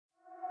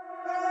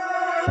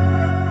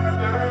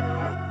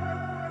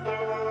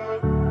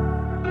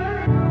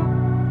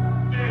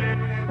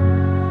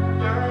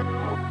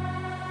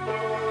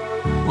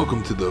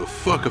welcome to the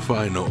Fuck If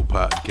I Know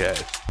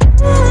podcast.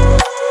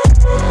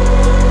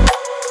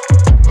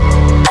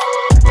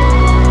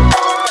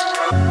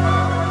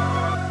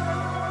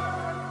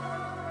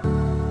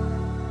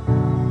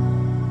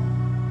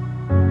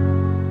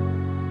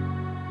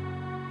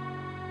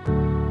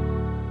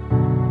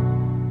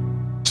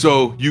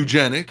 So,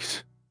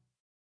 eugenics,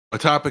 a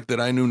topic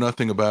that I knew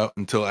nothing about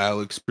until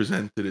Alex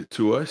presented it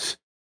to us.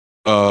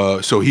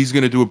 So he's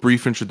going to do a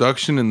brief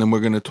introduction, and then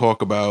we're going to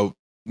talk about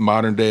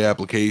modern day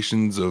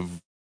applications of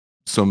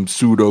some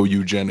pseudo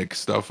eugenic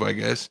stuff, I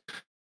guess,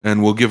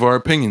 and we'll give our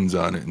opinions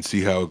on it and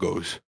see how it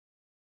goes.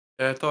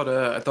 I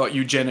thought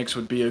eugenics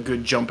would be a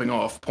good jumping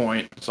off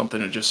point, something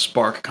to just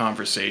spark a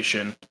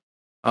conversation.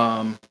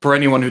 For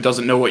anyone who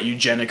doesn't know what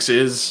eugenics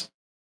is,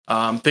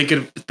 think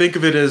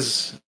of it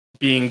as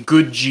being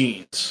good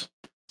genes.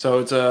 So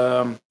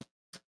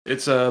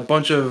it's a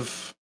bunch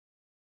of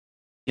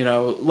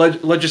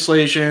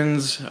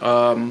legislations,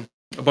 a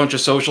bunch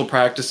of social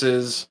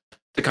practices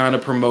to kind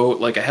of promote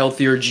like a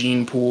healthier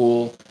gene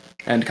pool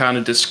and kind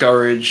of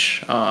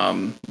discourage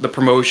the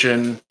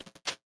promotion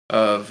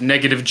of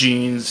negative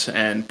genes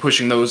and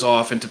pushing those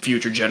off into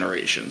future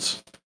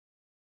generations.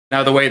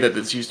 Now, the way that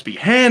this used to be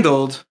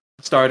handled,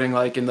 starting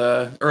like in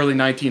the early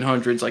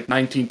 1900s, like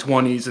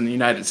 1920s in the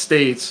United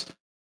States,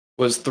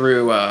 was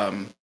through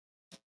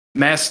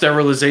mass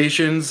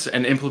sterilizations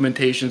and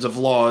implementations of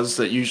laws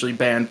that usually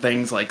ban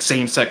things like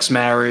same-sex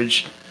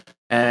marriage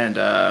and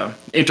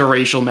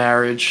interracial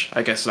marriage.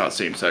 I guess not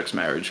same-sex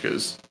marriage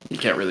because you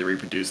can't really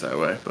reproduce that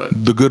way.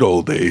 But The good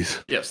old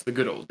days. yes, the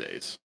good old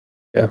days.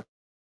 Yeah.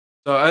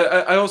 So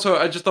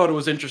I just thought it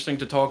was interesting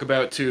to talk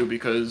about too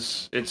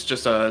because it's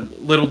just a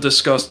little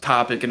discussed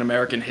topic in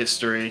American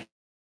history,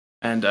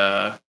 and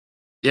a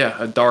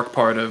dark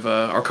part of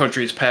our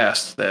country's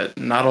past that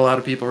not a lot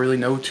of people really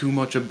know too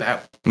much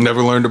about.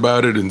 Never learned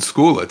about it in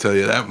school, I tell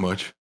you that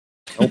much.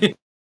 Nope.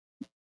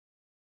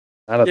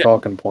 Not a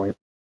talking point.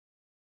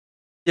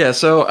 Yeah,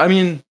 so I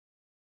mean,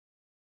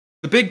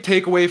 the big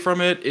takeaway from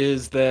it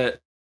is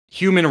that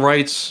human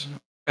rights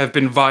have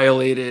been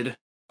violated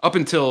up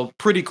until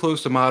pretty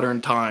close to modern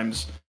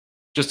times,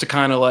 just to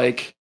kind of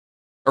like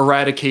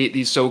eradicate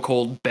these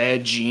so-called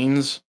bad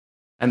genes.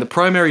 And the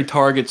primary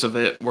targets of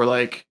it were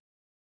like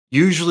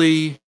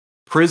usually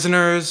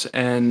prisoners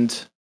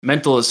and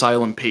mental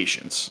asylum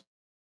patients.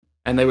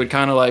 And they would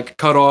kind of like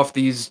cut off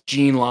these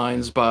gene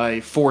lines by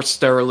forced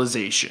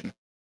sterilization.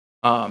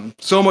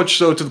 So much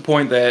so to the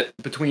point that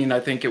between, I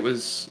think it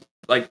was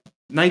like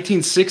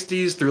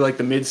 1960s through like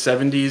the mid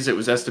 70s, it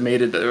was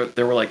estimated that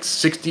there were like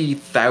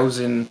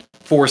 60,000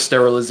 forced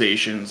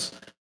sterilizations,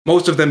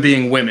 most of them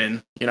being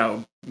women,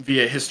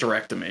 via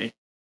hysterectomy.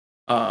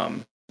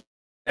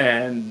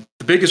 And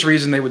the biggest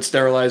reason they would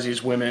sterilize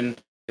these women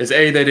is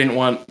they didn't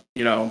want,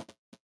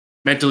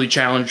 mentally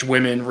challenged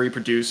women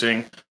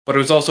reproducing, but it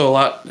was also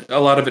a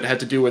lot of it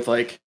had to do with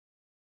like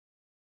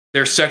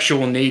their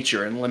sexual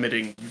nature and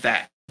limiting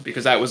that,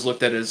 because that was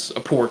looked at as a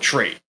poor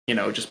trait,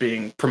 just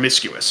being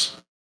promiscuous.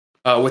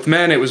 With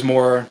men, it was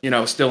more,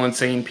 still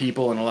insane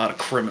people and a lot of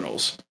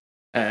criminals.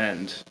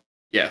 And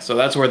yeah, so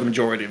that's where the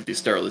majority of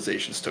these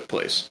sterilizations took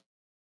place.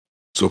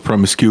 So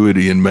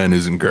promiscuity in men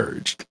is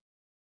encouraged.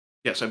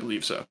 Yes, I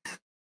believe so.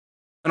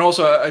 And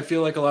also, I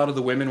feel like a lot of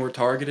the women were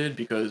targeted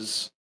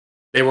because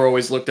they were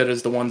always looked at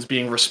as the ones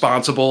being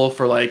responsible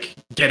for like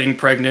getting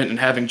pregnant and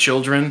having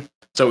children.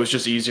 So it was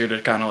just easier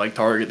to kind of like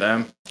target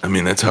them. I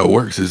mean, that's how it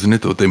works, isn't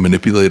it? Don't they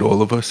manipulate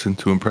all of us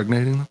into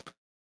impregnating them?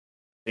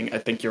 I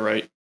think you're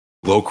right.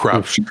 Low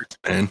crop shirts,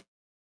 man.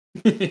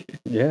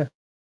 Yeah.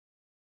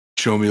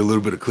 Show me a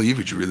little bit of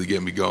cleavage, you really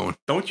get me going.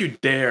 Don't you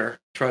dare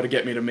try to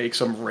get me to make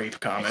some rape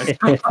comment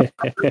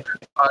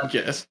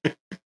podcast.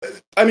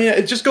 I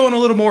mean, just going a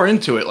little more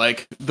into it,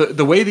 like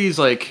the way these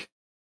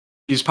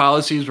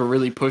policies were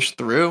really pushed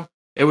through,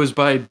 it was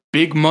by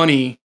big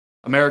money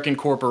American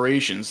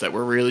corporations that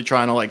were really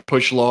trying to like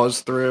push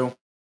laws through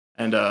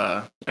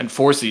and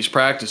force these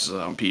practices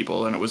on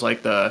people. And it was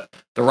like the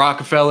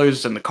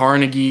Rockefellers and the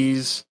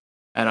Carnegies,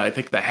 and I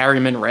think the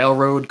Harriman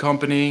Railroad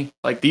Company.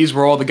 Like these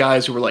were all the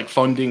guys who were like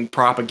funding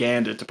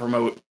propaganda to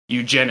promote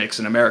eugenics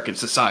in American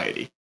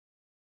society.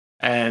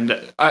 And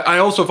I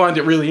also find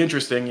it really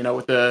interesting,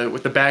 with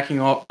the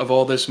backing of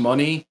all this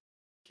money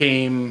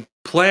came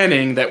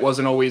planning that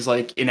wasn't always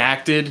like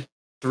enacted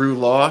through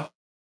law.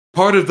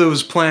 Part of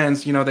those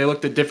plans, they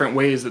looked at different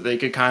ways that they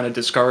could kind of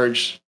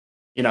discourage,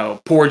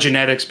 poor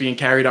genetics being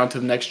carried on to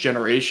the next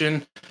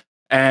generation.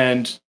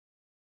 And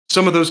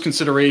some of those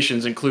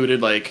considerations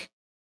included like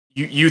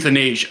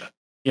euthanasia.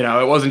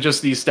 It wasn't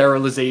just these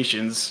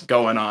sterilizations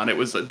going on.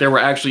 There were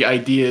actually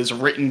ideas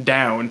written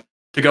down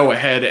to go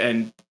ahead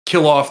and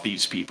kill off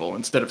these people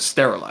instead of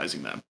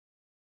sterilizing them.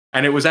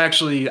 And it was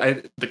actually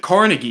the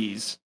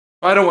Carnegies.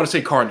 I don't want to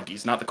say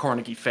Carnegies, not the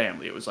Carnegie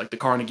family. It was like the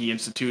Carnegie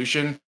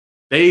Institution.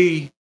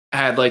 They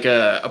had like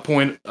an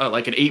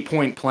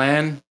 8-point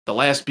plan, the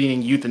last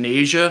being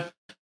euthanasia.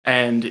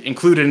 And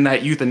included in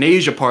that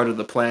euthanasia part of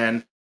the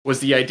plan was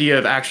the idea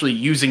of actually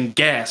using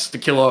gas to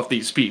kill off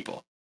these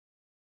people.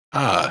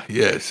 Ah,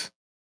 yes.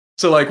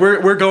 So like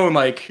we're going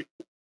like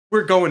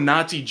we're going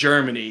Nazi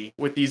Germany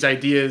with these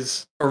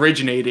ideas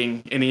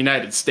originating in the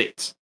United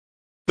States.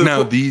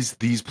 Now,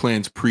 these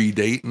plans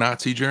predate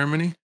Nazi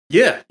Germany?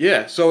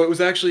 Yeah. So it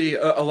was actually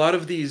a lot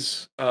of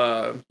these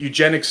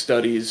eugenics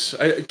studies.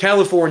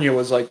 California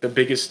was like the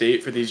biggest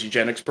state for these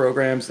eugenics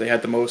programs. They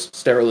had the most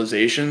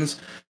sterilizations.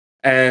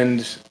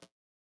 And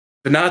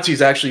the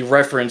Nazis actually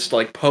referenced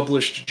like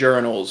published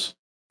journals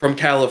from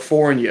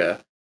California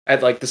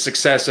at like the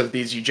success of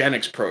these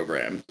eugenics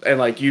programs and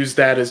like used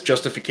that as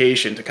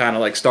justification to kind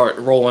of like start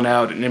rolling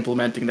out and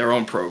implementing their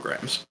own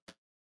programs.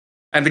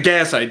 And the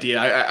gas idea,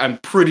 I'm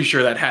pretty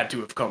sure that had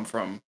to have come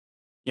from,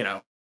 you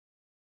know,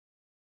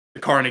 the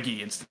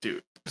Carnegie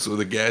Institute. So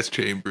the gas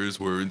chambers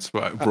were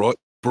inspired,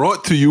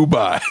 brought to you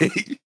by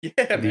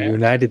Yeah, the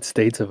United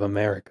States of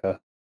America.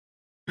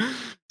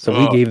 So Oh.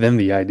 we gave them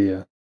the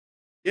idea.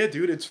 Yeah,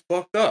 dude, it's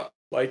fucked up.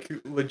 Like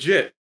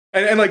legit.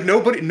 And like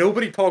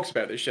nobody talks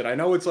about this shit. I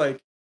know it's like,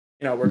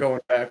 you know, we're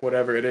going back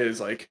whatever it is,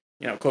 like,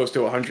 you know, close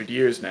to 100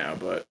 years now,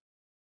 but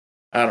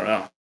I don't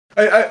know.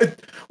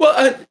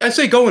 I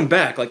say going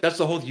back, like that's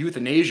the whole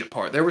euthanasia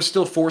part. There were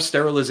still forced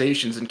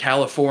sterilizations in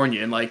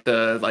California in like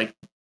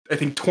I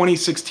think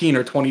 2016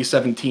 or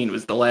 2017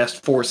 was the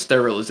last forced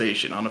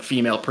sterilization on a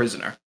female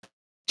prisoner.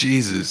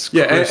 Jesus.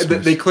 Yeah,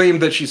 and they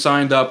claimed that she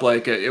signed up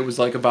like it was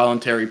like a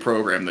voluntary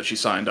program that she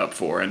signed up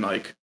for, and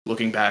like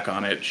looking back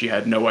on it, she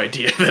had no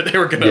idea that they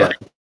were gonna like,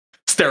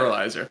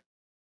 sterilize her.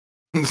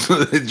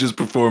 So they just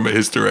perform a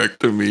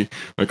hysterectomy,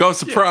 like, oh,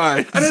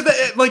 surprise! Yeah.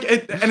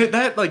 And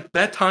at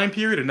that time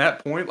period and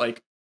that point,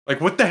 like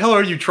what the hell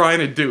are you trying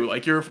to do?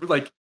 Like you're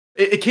like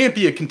it can't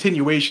be a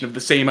continuation of the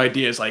same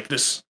ideas. Like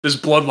this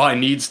bloodline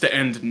needs to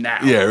end now.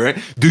 Yeah,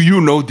 right. Do you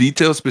know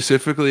details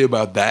specifically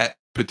about that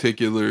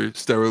particular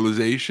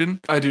sterilization?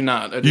 I do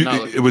not.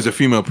 It was a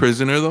female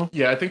prisoner, though.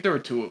 Yeah, I think there were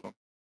 2 of them.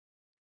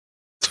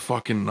 It's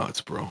fucking nuts,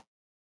 bro.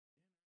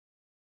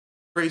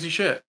 Crazy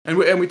shit. And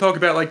we talk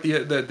about like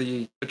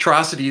the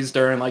atrocities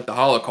during like the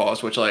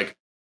Holocaust, which like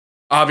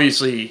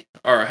obviously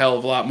are a hell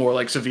of a lot more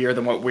like severe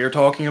than what we're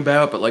talking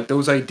about, but like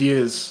those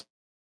ideas,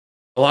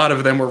 a lot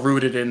of them were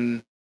rooted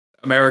in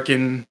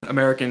American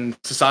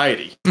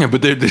society. Yeah,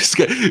 but they're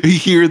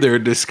they're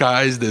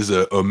disguised as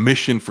a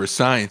mission for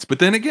science. But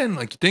then again,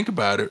 like you think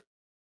about it,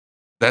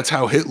 that's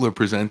how Hitler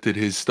presented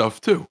his stuff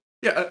too.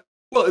 Yeah,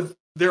 well,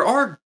 there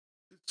are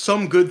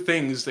some good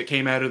things that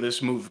came out of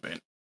this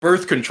movement.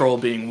 Birth control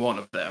being one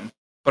of them.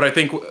 But I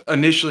think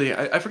initially,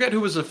 I forget who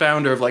was the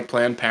founder of like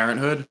Planned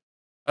Parenthood.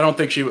 I don't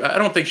think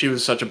she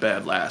was such a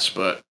bad lass,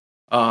 but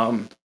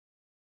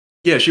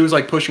yeah, she was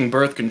like pushing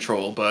birth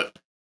control. But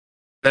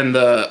then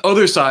the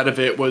other side of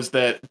it was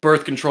that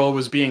birth control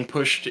was being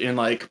pushed in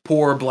like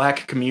poor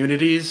black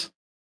communities,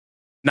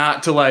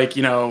 not to like,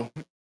 you know,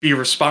 be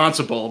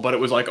responsible, but it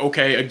was like,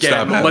 okay,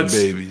 again,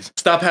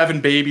 stop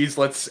having babies.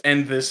 Let's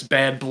end this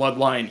bad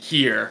bloodline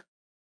here.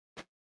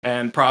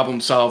 And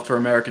problem solved for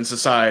American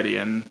society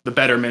and the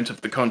betterment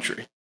of the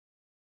country.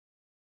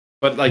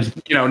 But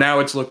like, you know,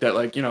 now it's looked at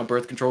like, you know,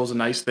 birth control is a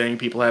nice thing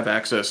people have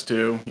access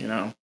to, you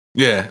know.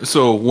 Yeah,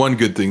 so one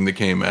good thing that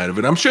came out of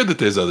it. I'm sure that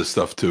there's other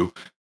stuff too.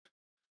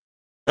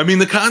 I mean,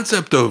 the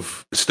concept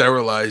of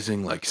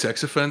sterilizing like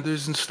sex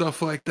offenders and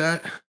stuff like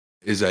that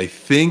is, I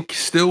think,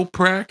 still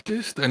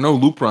practiced. I know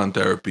Lupron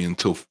therapy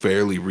until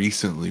fairly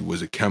recently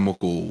was a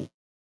chemical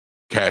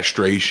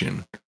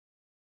castration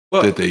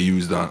that they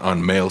used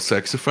on male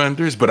sex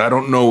offenders, but I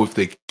don't know if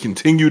they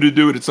continue to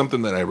do it. It's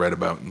something that I read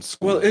about in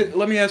school. Well,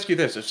 let me ask you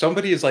this. If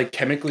somebody is like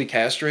chemically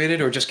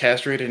castrated or just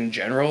castrated in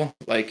general,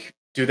 like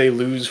do they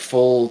lose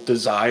full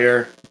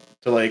desire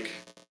to like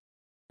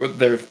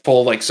their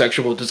full like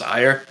sexual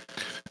desire?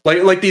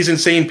 Like these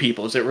insane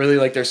people, is it really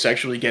like they're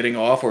sexually getting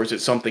off, or is it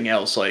something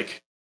else?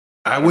 Like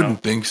I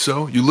wouldn't think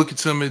so. You look at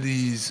some of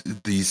these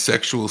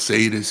sexual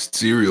sadist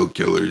serial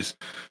killers.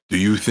 Do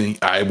you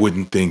think I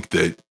wouldn't think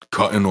that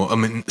cutting off? I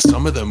mean,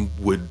 some of them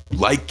would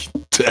like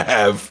to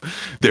have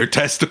their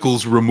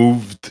testicles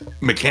removed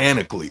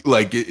mechanically,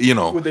 like, you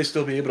know. Would they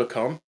still be able to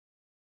come?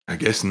 I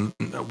guess.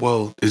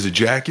 Well, is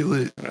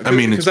ejaculate? I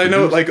mean, because I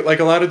know like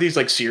a lot of these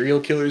like serial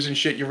killers and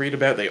shit you read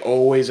about, they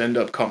always end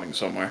up coming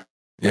somewhere.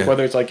 Yeah. Like,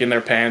 whether it's like in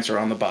their pants or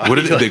on the body. What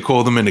do they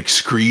call them? An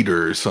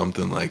excretor or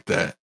something like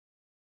that.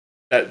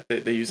 That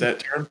they use that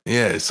term?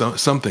 Yeah,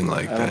 something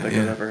like that. I don't think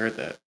I've ever heard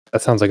that.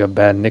 That sounds like a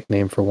bad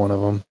nickname for one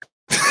of them.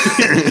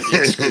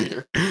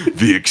 The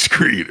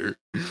excretor.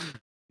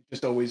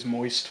 Just always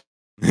moist.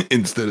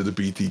 Instead of the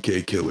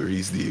BTK killer,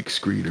 he's the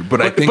excretor.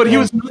 But I think, but he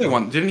was another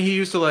one. Didn't he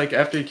used to like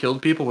after he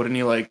killed people? Wouldn't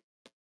he like?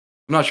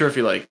 I'm not sure if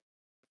he like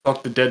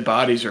fucked the dead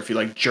bodies or if he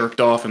like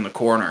jerked off in the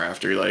corner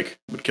after he like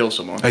would kill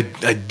someone.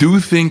 I do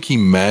think he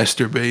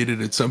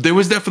masturbated at some. There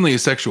was definitely a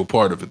sexual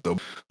part of it though.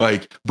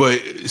 Like, but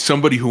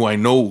somebody who I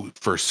know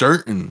for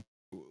certain,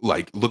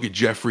 like, look at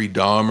Jeffrey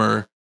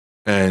Dahmer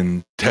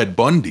and Ted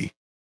Bundy,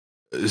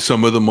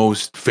 some of the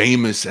most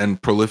famous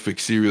and prolific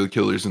serial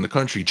killers in the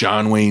country.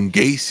 John Wayne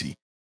Gacy.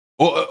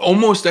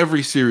 Almost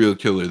every serial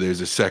killer,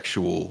 there's a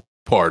sexual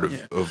part of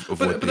what.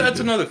 But that's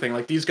another thing.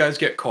 Like these guys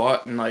get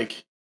caught and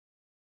like,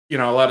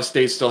 a lot of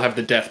states still have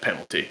the death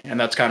penalty, and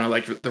that's kind of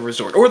like the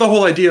resort, or the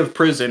whole idea of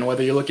prison,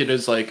 whether you look at it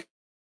as like,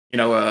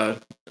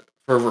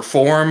 for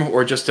reform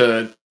or just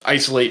to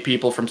isolate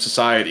people from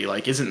society.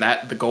 Like, isn't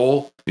that the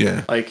goal?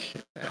 Yeah. Like,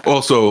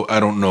 Also, I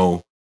don't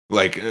know.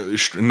 Like,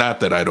 not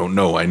that I don't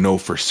know. I know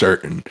for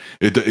certain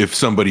if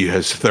somebody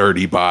has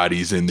 30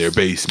 bodies in their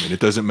basement, it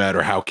doesn't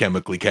matter how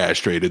chemically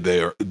castrated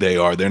they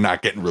are. They're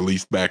not getting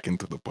released back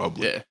into the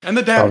public. yeah, and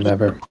the damage.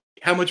 never.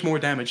 How much more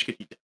damage could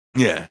he do?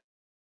 Yeah,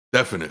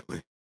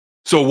 definitely.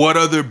 So, what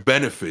other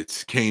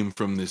benefits came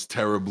from this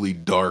terribly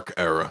dark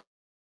era?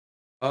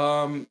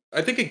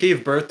 I think it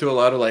gave birth to a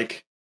lot of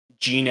like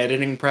gene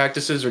editing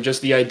practices, or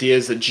just the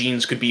ideas that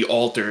genes could be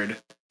altered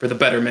for the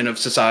betterment of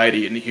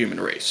society and the human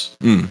race.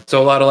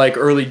 So a lot of like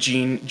early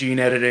gene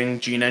editing,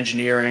 gene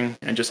engineering,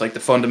 and just like the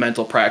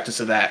fundamental practice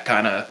of that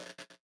kind of,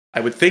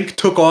 I would think,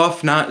 took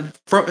off not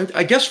from,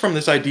 I guess, from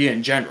this idea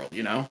in general.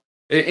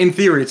 In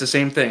theory, it's the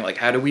same thing. Like,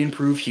 how do we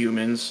improve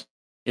humans,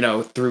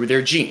 through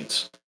their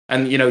genes?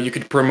 And you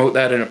could promote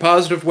that in a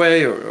positive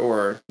way,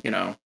 or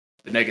the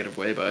negative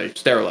way by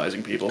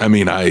sterilizing people. I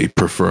mean, I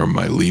prefer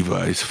my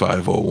Levi's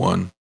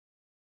 501.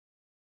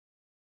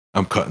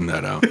 I'm cutting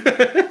that out.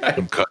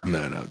 I'm cutting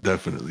that out.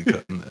 Definitely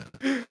cutting that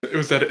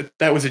out.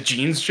 That was a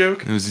jeans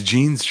joke? It was a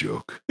jeans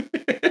joke.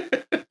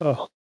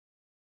 Oh,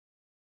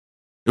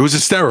 It was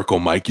hysterical,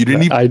 Mike. You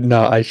didn't even.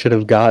 I should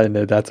have gotten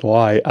it. That's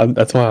why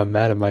I'm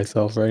mad at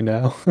myself right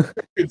now.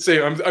 I'd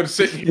say I'm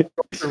sitting here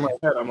through my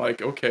head. I'm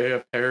like, okay,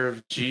 a pair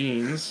of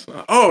jeans.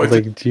 I Oh, was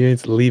like,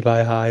 jeans,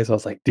 Levi highs. I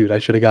was like, dude, I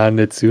should have gotten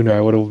it sooner. I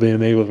would have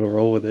been able to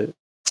roll with it.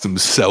 Some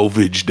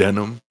salvage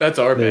denim. That's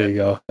our There bad. you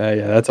go.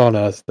 Yeah, that's on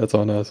us. That's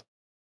on us.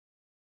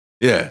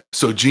 Yeah.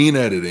 So gene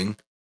editing,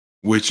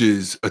 which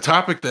is a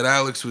topic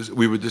that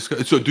we were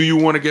discussing. So do you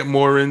want to get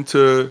more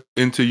into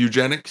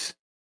eugenics?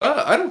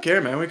 I don't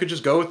care, man. We could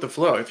just go with the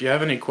flow. If you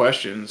have any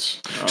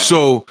questions.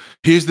 So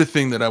here's the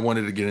thing that I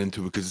wanted to get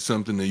into, because it's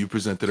something that you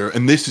presented,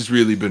 and this has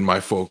really been my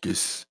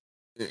focus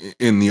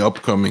in the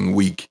upcoming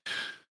week,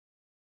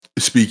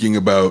 speaking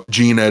about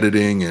gene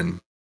editing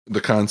and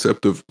the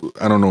concept of,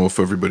 I don't know if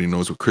everybody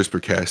knows what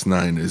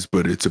CRISPR-Cas9 is,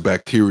 but it's a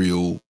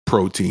bacterial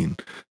protein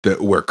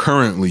that we're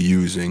currently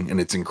using, and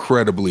it's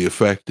incredibly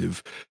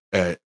effective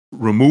at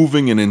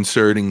removing and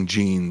inserting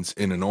genes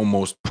in an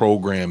almost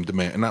programmed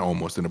manner, not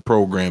almost, in a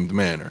programmed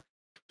manner.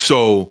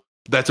 So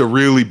that's a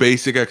really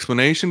basic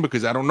explanation,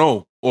 because I don't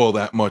know all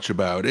that much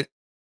about it.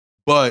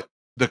 But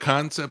the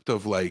concept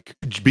of like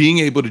being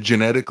able to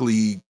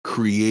genetically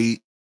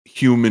create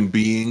human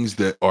beings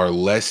that are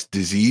less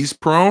disease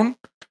prone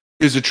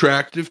is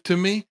attractive to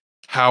me.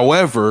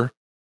 However,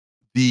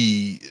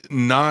 the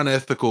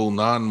non-ethical,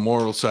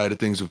 non-moral side of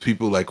things, with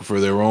people like for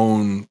their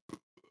own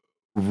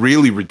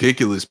really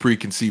ridiculous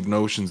preconceived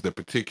notions that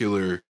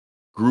particular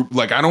group,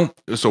 like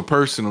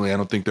personally, I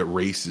don't think that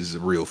race is a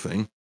real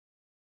thing.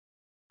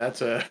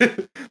 That's a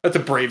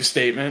brave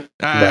statement.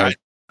 I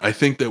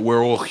think that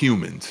we're all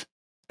humans,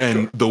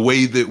 and the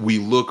way that we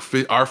look,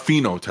 our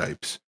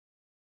phenotypes,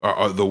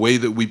 the way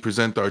that we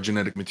present our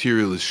genetic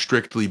material is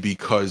strictly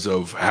because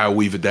of how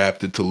we've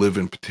adapted to live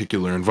in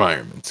particular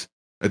environments.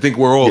 I think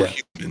we're all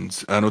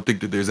humans. I don't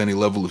think that there's any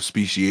level of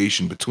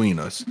speciation between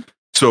us.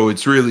 So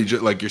it's really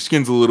just like your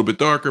skin's a little bit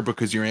darker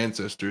because your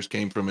ancestors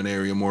came from an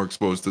area more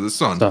exposed to the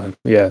sun.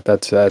 Yeah,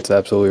 that's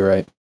absolutely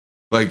right.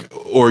 Like,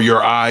 or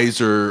your eyes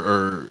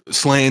are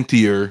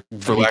slantier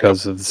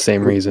because of the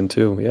same reason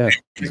too. Yeah,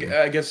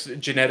 I guess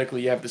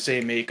genetically you have the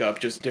same makeup,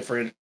 just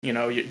different.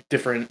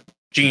 Different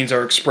genes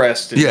are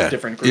expressed in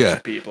different groups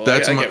of people.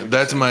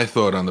 That's my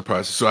thought on the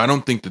process. So I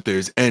don't think that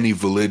there's any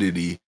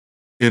validity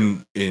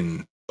in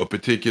a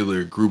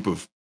particular group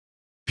of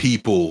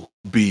people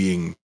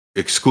being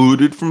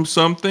excluded from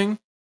something,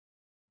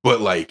 but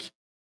like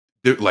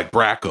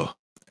BRCA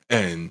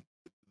and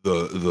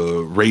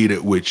the rate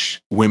at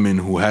which women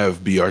who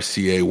have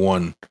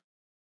BRCA1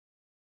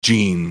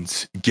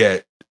 genes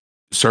get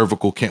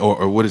cervical cancer,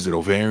 or what is it,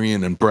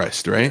 ovarian and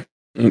breast, right?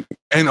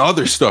 And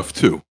other stuff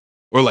too,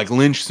 or like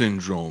Lynch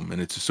syndrome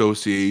and its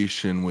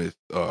association with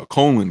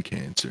colon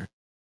cancer.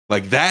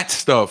 Like that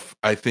stuff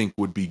I think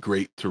would be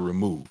great to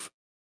remove.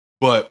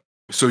 But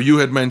so you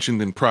had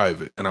mentioned in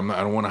private, and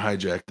I don't want to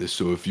hijack this,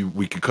 so if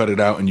we could cut it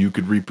out and you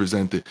could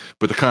represent it,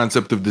 but the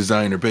concept of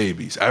designer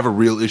babies, I have a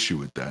real issue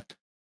with that.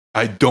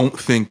 I don't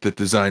think that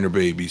designer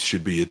babies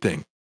should be a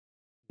thing.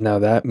 Now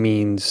that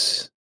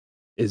means,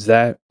 is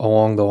that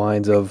along the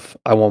lines of,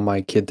 I want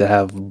my kid to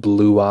have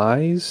blue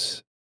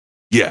eyes?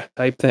 Yeah.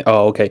 Type thing?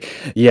 Oh, okay.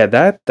 Yeah,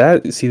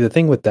 that see, the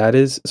thing with that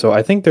is, so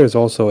I think there's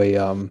also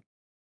the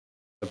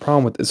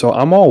problem with, so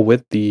I'm all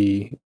with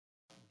the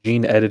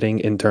gene editing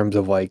in terms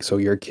of like, so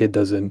your kid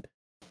isn't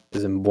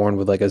born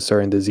with like a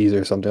certain disease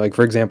or something. Like,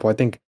 for example, I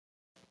think,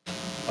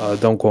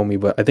 don't quote me,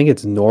 but I think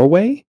it's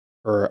Norway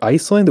or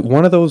Iceland,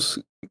 one of those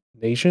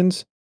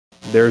nations,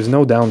 there's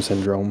no Down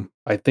syndrome.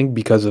 I think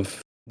because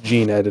of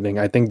gene editing.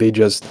 I think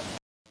there's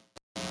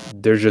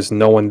just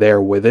no one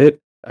there with it.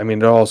 I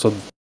mean, it also,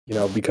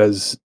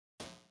 because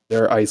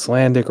they're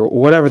Icelandic or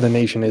whatever the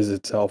nation is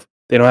itself,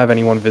 they don't have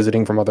anyone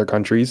visiting from other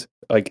countries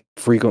like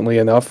frequently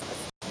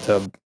enough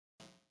to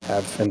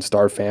have and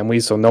start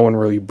families, so no one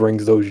really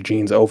brings those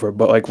genes over.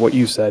 But like what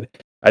you said,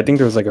 I think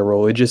there's like a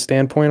religious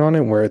standpoint on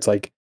it where it's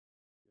like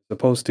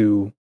supposed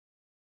to,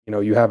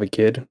 you have a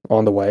kid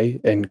on the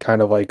way, and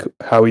kind of like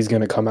how he's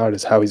going to come out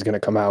is how he's going to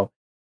come out,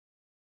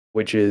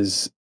 which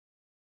is,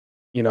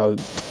 you know,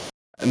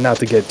 not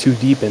to get too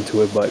deep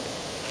into it, but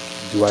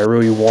do I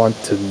really want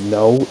to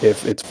know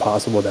if it's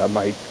possible that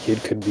my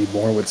kid could be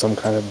born with some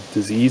kind of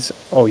disease?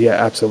 Oh yeah,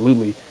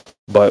 absolutely.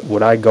 But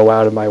would I go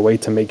out of my way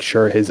to make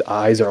sure his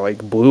eyes are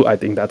like blue? I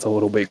think that's a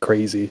little bit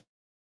crazy.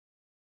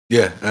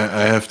 Yeah,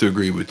 I have to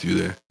agree with you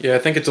there. Yeah, I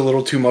think it's a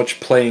little too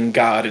much playing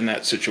God in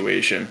that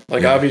situation.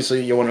 Like, Yeah.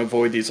 obviously, you want to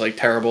avoid these like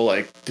terrible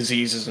like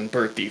diseases and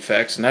birth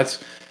defects, and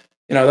that's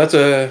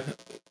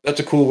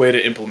a cool way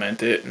to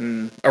implement it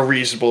in a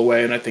reasonable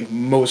way. And I think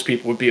most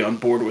people would be on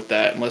board with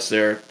that, unless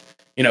they're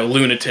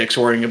lunatics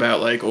worrying about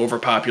like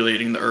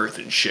overpopulating the earth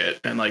and shit,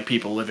 and like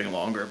people living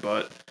longer.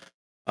 But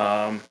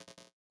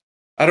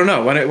I don't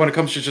know, when it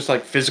comes to just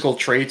like physical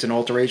traits and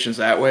alterations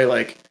that way,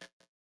 like.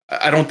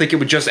 I don't think it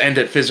would just end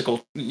at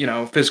physical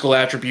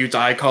attributes,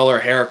 eye color,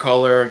 hair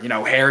color,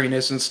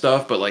 hairiness and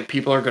stuff. But like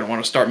people are going to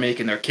want to start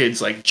making their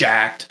kids like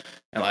jacked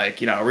and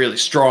like, really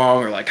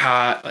strong or like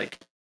hot, like,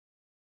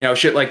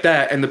 shit like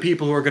that. And the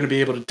people who are going to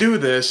be able to do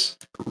this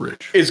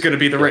Rich is going to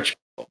be the rich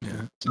people.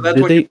 Yeah. So that's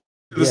Did what they? you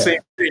do the same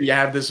thing. You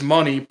have this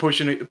money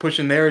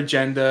pushing their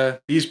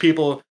agenda. These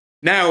people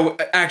now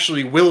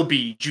actually will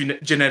be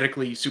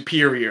genetically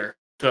superior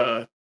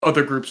to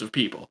other groups of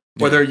people,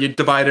 whether you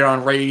divide it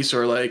on race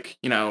or like,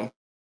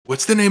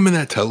 What's the name of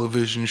that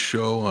television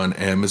show on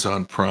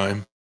Amazon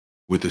Prime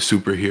with the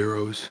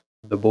superheroes?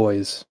 The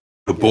Boys.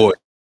 The Boy.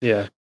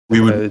 Yeah. We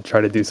would try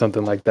to do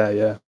something like that,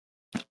 yeah.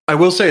 I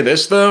will say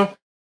this though,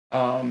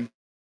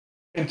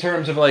 in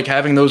terms of like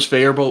having those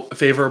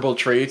favorable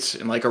traits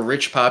in like a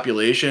rich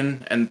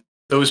population, and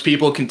those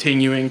people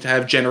continuing to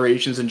have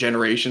generations and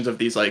generations of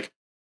these like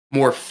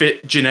more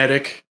fit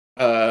genetic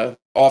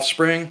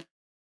offspring,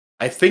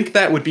 I think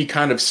that would be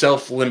kind of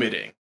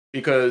self-limiting,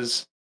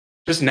 because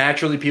just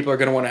naturally people are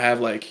going to want to have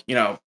like,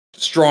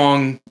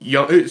 strong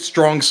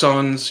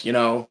sons,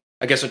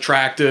 I guess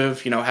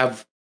attractive,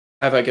 have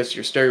I guess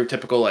your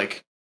stereotypical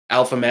like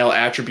alpha male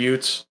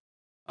attributes.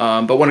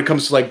 But when it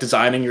comes to like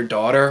designing your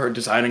daughter or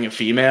designing a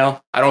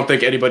female, I don't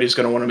think anybody's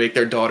going to want to make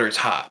their daughters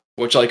hot,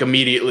 which like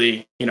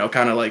immediately,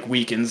 kind of like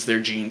weakens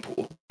their gene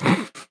pool.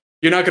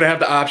 You're not going to have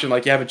the option,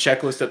 like you have a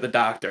checklist at the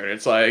doctor and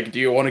it's like,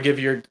 do you want to give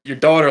your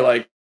daughter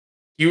like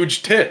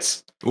huge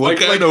tits? What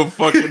kind of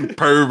fucking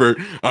pervert?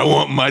 I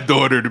want my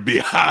daughter to be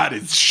hot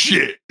as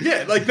shit.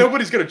 Yeah, like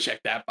nobody's gonna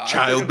check that box.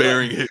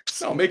 Childbearing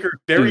hips. No, make her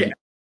very.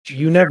 Dude,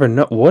 you never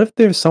know. What if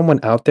there's someone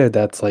out there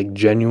that's like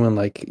genuine,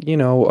 like,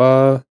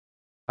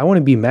 I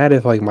wouldn't be mad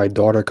if like my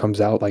daughter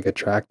comes out like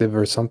attractive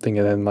or something,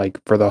 and then like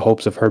for the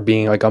hopes of her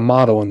being like a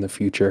model in the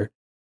future.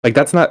 Like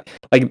that's not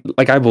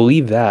like I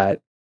believe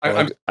that.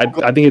 I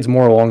think it's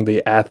more along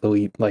the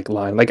athlete like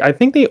line. Like I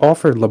think they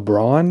offered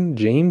LeBron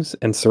James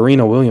and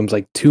Serena Williams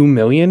like 2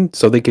 million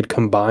so they could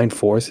combine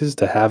forces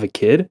to have a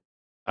kid.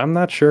 I'm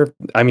not sure.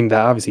 I mean,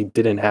 that obviously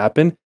didn't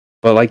happen,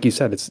 but like you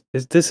said,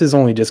 this is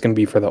only just going to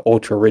be for the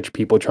ultra rich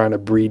people trying to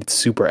breed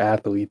super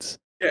athletes.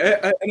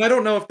 Yeah, and I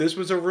don't know if this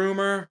was a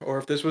rumor or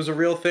if this was a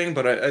real thing,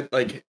 but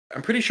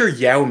I'm pretty sure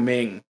Yao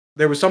Ming.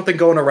 There was something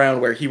going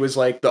around where he was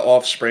like the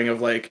offspring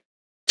of like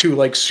two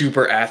like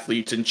super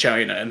athletes in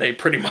China, and they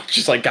pretty much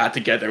just like got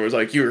together. It was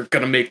like, you're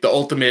gonna make the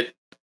ultimate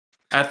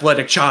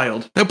athletic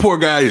child. That poor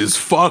guy is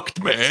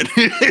fucked, man.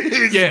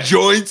 His Yeah.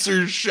 joints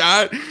are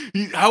shot.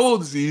 How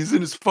old is he? He's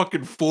in his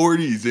fucking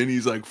 40s and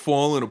he's like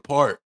falling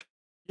apart.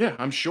 Yeah,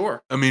 I'm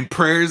sure. I mean,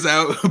 prayers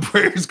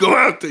go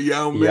out to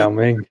Yao Ming. Yao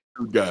Ming.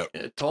 Yeah,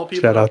 tall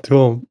people. Shout out to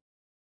him.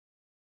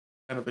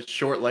 Kind of a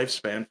short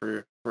lifespan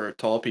for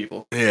tall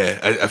people. Yeah,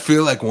 I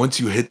feel like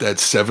once you hit that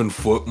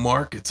 7-foot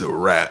mark, it's a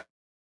wrap.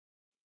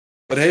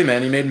 But hey,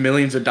 man, he made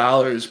millions of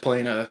dollars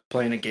playing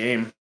a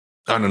game.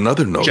 On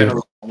another note,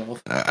 General.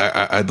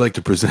 I'd like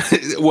to present.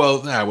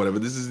 Well, whatever.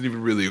 This isn't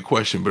even really a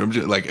question, but I'm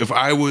just like, if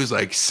I was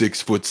like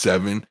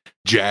 6'7",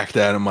 jacked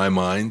out of my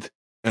mind,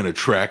 and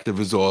attractive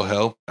as all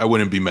hell, I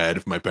wouldn't be mad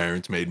if my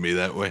parents made me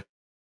that way.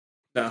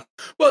 No.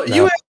 Well, No.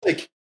 you have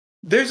like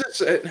there's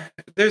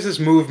this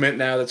movement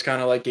now that's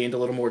kind of like gained a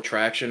little more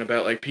traction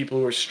about like people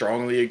who are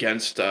strongly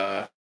against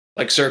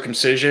like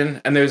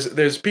circumcision, and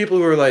there's people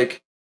who are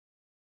like,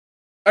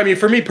 I mean,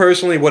 for me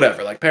personally,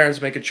 whatever. Like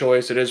parents make a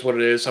choice. It is what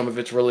it is. Some of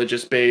it's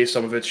religious based.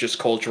 Some of it's just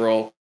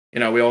cultural.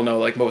 We all know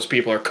like most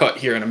people are cut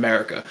here in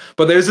America.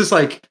 But there's this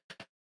like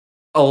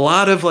a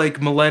lot of like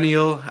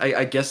millennial.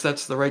 I guess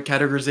that's the right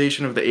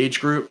categorization of the age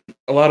group.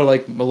 A lot of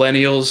like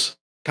millennials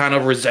kind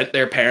of resent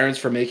their parents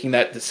for making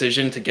that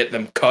decision to get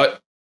them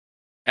cut.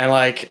 And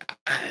like,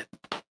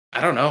 I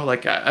don't know.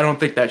 Like, I don't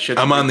think that should.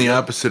 I'm on the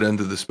opposite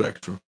end of the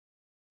spectrum.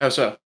 How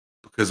so?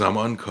 Because I'm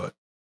uncut.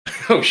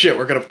 Oh shit!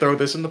 We're gonna throw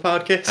this in the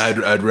podcast.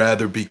 I'd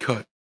rather be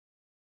cut.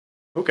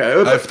 Okay.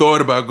 I've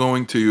thought about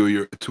going to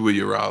a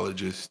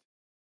urologist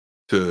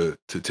to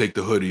take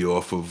the hoodie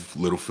off of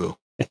Little Phil.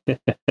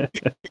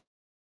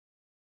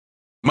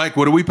 Mike,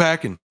 what are we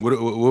packing? What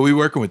are we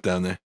working with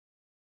down there?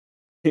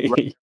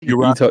 You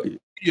rock?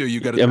 You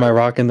got Am I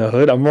rocking the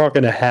hood? I'm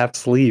rocking a half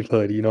sleeve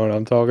hood. You know what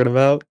I'm talking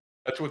about?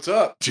 That's what's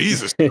up.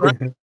 Jesus.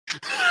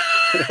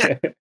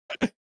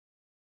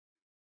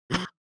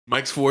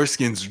 Mike's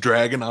foreskin's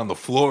dragging on the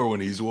floor when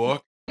he's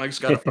walking. Mike's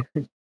got a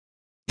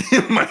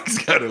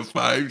Mike's got a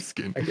 5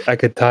 skin. I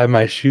could tie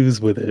my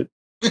shoes with it.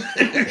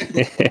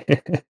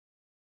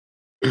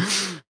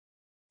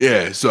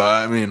 Yeah, so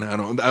I mean,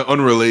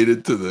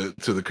 unrelated to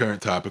the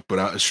current topic,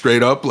 but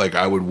straight up, like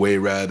I would way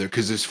rather,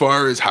 because as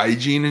far as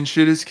hygiene and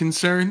shit is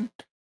concerned,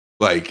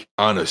 like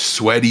on a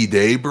sweaty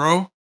day,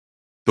 bro,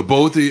 the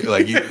both of you,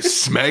 like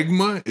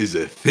smegma is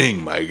a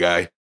thing, my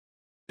guy.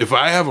 If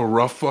I have a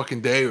rough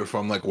fucking day, or if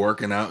I'm like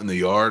working out in the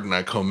yard and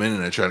I come in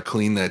and I try to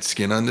clean that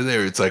skin under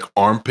there, it's like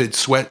armpit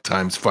sweat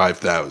times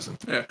 5,000.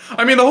 Yeah,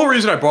 I mean, the whole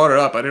reason I brought it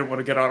up, I didn't want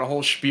to get on a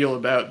whole spiel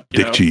about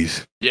Dick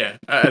cheese. Yeah,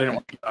 I didn't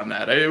want to get on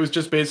that. It was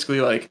just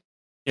basically like,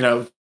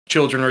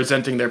 children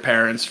resenting their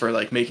parents for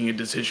like making a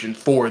decision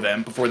for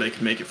them before they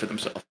can make it for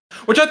themselves,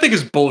 which I think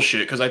is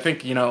bullshit. Because I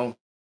think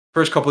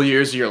first couple of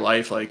years of your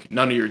life, like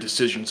none of your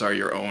decisions are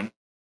your own.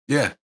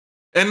 Yeah.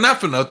 And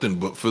not for nothing,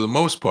 but for the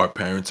most part,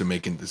 parents are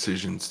making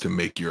decisions to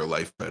make your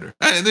life better.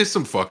 There's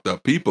some fucked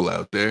up people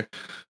out there,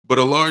 but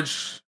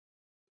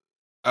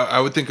I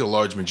would think a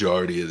large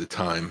majority of the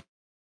time,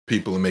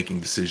 people are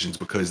making decisions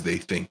because they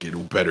think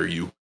it'll better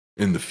you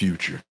in the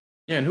future.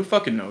 Yeah, and who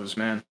fucking knows,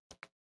 man?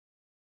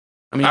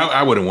 I mean,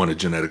 I wouldn't want to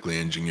genetically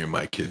engineer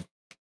my kid.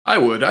 I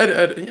would.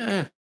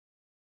 Yeah.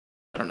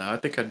 I don't know. I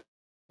think I'd,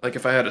 like,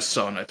 if I had a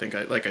son, I think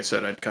like I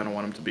said, I'd kind of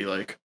want him to be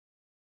like,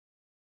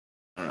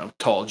 I don't know,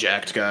 tall,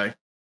 jacked guy.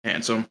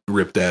 Handsome,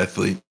 ripped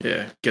athlete.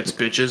 Yeah, gets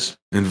bitches.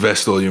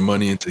 Invest all your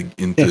money into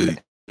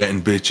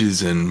getting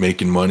bitches and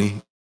making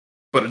money.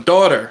 But a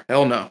daughter,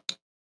 hell no.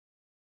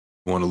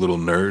 Want a little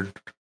nerd?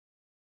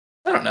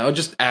 I don't know,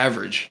 just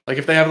average. Like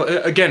if they have,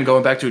 again,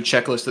 going back to a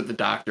checklist at the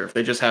doctor, if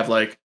they just have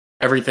like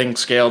everything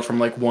scaled from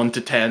like 1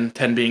 to 10,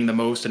 10 being the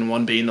most and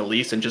 1 being the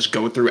least, and just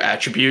go through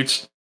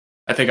attributes,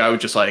 I think I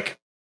would just like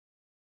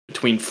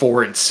between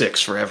 4 and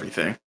 6 for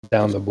everything.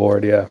 Down the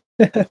board, yeah.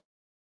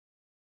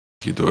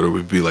 Your daughter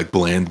would be like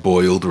bland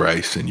boiled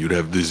rice, and you'd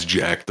have this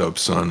jacked up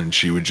son, and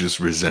she would just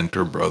resent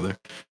her brother.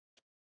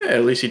 Yeah,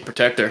 at least he'd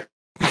protect her.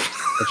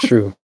 That's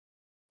true.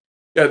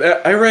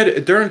 Yeah, I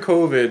read during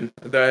COVID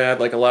that I had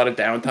like a lot of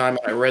downtime.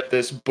 I read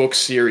this book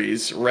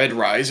series, Red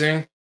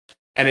Rising,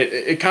 and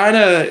it kind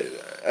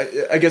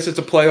of, I guess it's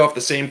a play off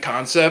the same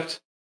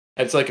concept.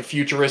 It's like a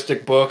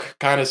futuristic book.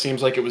 Kind of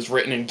seems like it was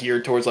written and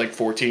geared towards like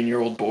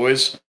 14-year-old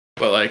boys,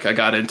 but like I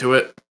got into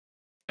it.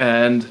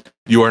 And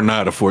you are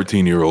not a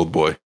 14-year-old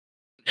boy.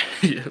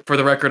 For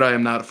the record, I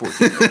am not a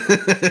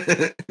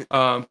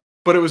 14-year-old.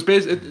 But it was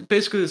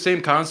basically the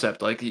same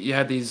concept. Like you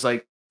had these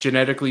like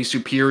genetically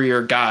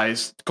superior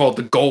guys called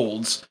the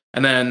Golds,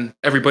 and then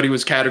everybody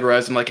was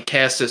categorized in like a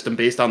caste system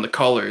based on the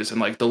colors, and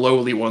like the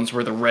lowly ones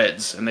were the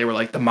Reds, and they were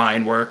like the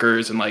mine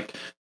workers and like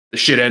the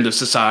shit end of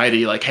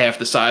society, like half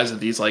the size of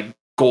these like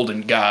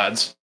golden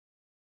gods.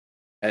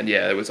 And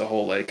yeah, it was a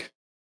whole like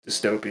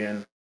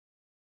dystopian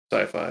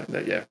sci-fi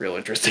that, yeah, real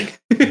interesting.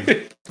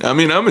 I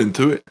mean, I'm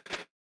into it.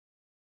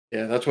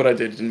 Yeah, that's what I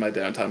did in my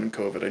downtime in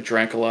COVID. I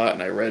drank a lot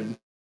and I read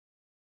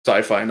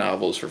sci-fi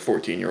novels for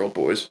 14-year-old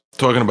boys.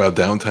 Talking about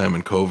downtime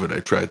and COVID, I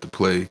tried to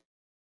play.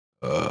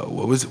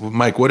 What was it,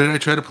 Mike? What did I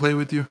try to play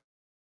with you?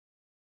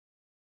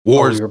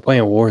 Wars. You were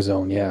playing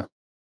Warzone, yeah.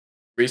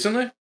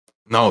 Recently?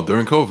 No,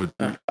 during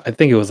COVID. I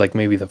think it was like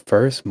maybe the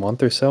first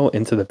month or so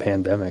into the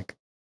pandemic.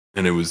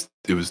 And it was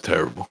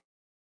terrible.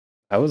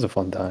 That was a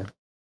fun time.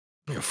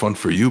 Yeah, fun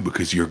for you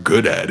because you're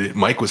good at it.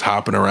 Mike was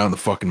hopping around the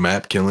fucking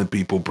map, killing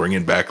people,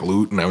 bringing back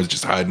loot, and I was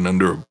just hiding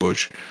under a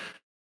bush,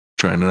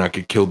 trying to not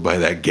get killed by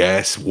that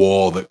gas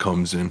wall that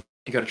comes in.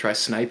 You gotta try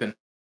sniping.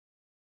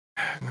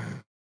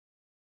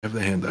 Have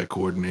the hand-eye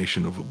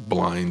coordination of a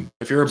blind.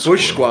 If you're a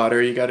bush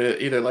squatter, you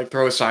gotta either like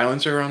throw a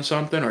silencer on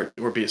something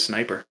or be a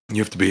sniper. You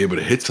have to be able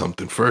to hit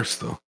something first,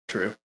 though.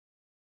 True.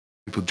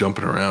 People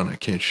jumping around, I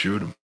can't shoot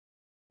them.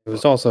 It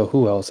was also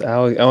who else?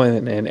 Alex,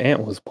 and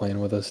Ant was playing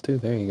with us too.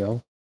 There you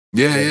go.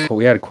 Yeah.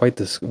 We had quite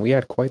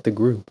the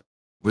group.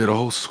 We had a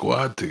whole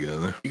squad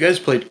together. You guys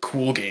played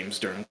cool games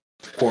during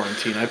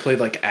quarantine. I played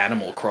like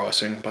Animal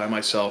Crossing by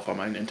myself on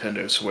my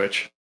Nintendo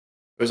Switch.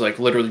 It was like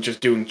literally just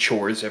doing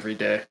chores every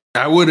day.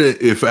 I would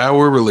have, if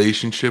our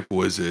relationship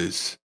was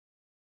as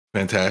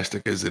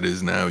fantastic as it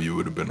is now, you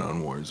would have been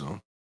on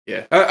Warzone.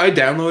 Yeah, I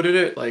downloaded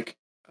it like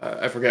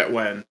I forget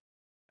when,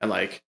 and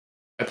like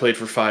I played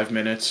for 5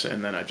 minutes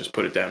and then I just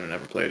put it down and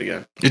never played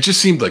again. It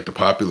just seemed like the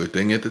popular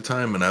thing at the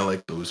time, and I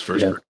like those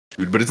first-person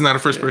shooters, but it's not a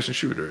first-person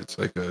shooter. It's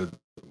like a,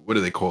 what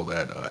do they call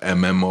that?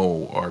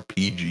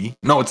 MMORPG?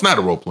 No, it's not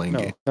a role-playing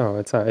game. No,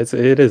 it's not. It's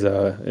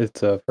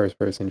a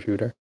first-person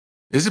shooter.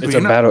 Is it? It's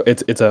a battle.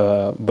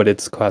 But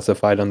it's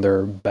classified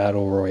under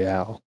battle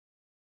royale.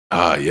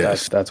 Ah,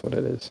 yes, that's what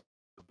it is.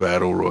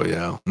 Battle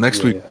royale.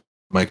 Next week,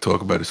 Mike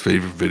talk about his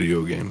favorite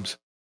video games.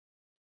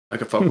 I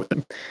can fuck with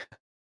it.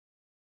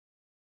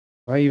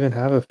 Do I even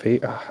have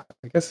a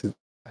I guess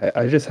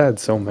I just had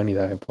so many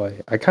that I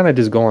play. I kind of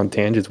just go on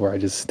tangents where I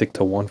just stick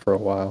to one for a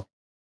while.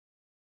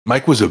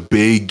 Mike was a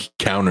big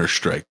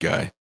Counter-Strike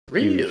guy.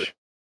 Really? Huge.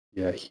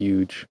 Yeah,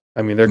 huge.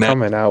 I mean, they're Now,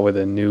 coming out with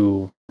a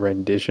new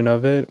rendition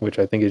of it, which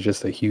I think is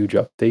just a huge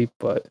update.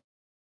 But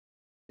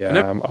I yeah,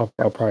 never,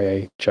 I'll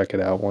probably check it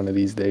out one of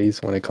these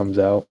days when it comes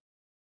out.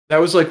 that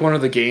was like one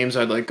of the games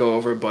I'd like go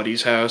over a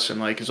buddy's house, and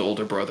like his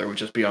older brother would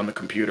just be on the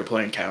computer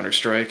playing Counter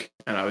Strike,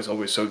 and I was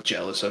always so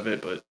jealous of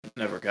it, but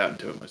never got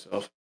into it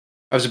myself.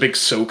 I was a big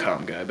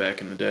SOCOM guy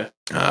back in the day.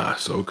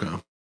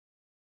 SOCOM.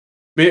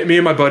 Me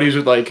and my buddies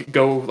would like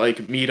go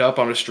like meet up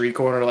on a street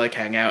corner, like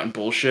hang out and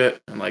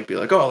bullshit, and like be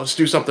like, "Oh, let's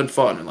do something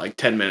fun." In like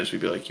 10 minutes, we'd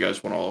be like, "You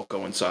guys want to all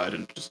go inside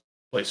and just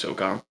play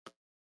SOCOM?"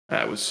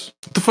 That was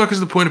What the fuck is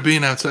the point of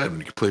being outside when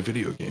you can play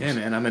video games? yeah,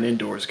 man. I'm an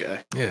indoors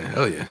guy. Yeah,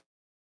 hell yeah.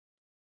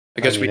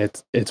 I guess mean,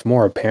 it's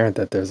more apparent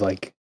that there's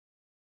like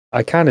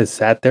I kind of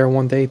sat there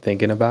one day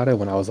thinking about it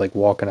when I was like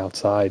walking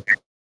outside,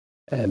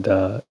 and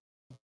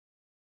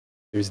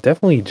there's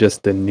definitely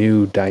just a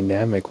new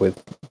dynamic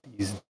with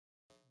these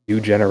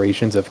new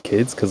generations of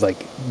kids because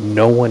like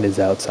no one is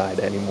outside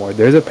anymore.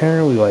 There's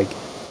apparently like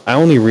I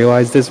only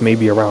realized this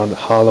maybe around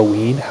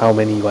Halloween how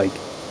many like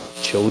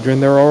children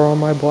there are on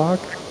my block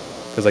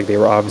because like they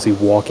were obviously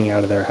walking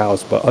out of their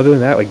house, but other than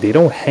that, like they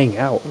don't hang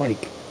out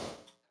like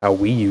how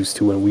we used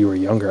to when we were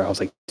younger. I was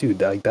like,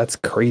 dude, like that's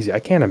crazy. I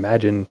can't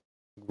imagine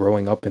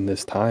growing up in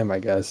this time. I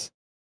guess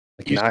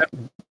like you not.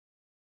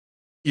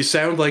 you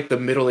sound like the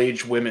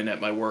middle-aged women at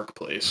my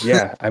workplace.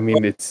 Yeah, I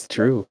mean it's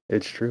true.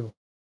 It's true.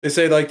 They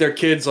say like their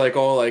kids like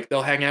all like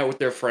they'll hang out with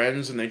their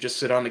friends and they just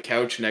sit on the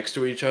couch next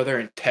to each other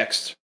and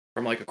text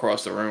from like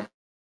across the room.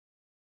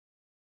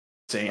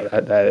 Insane.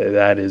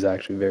 That is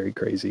actually very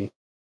crazy.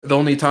 The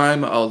only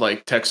time I'll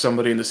like text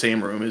somebody in the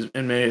same room as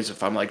in me is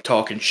if I'm like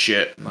talking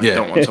shit and I Yeah.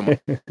 don't want someone.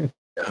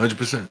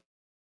 100%.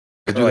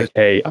 I do Like, that.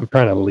 hey, I'm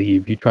trying to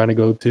leave. You trying to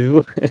go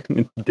too?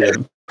 Dim.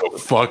 Get the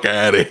fuck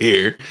out of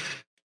here.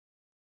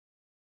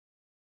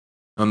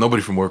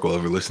 Nobody from work will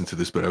ever listen to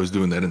this, but I was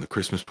doing that in the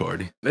Christmas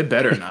party. They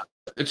better not.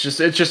 It's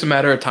just a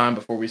matter of time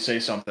before we say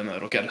something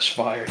that'll get us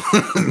fired.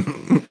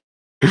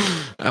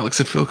 Alex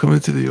and Phil come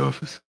into the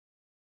office.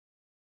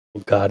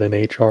 Got an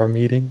HR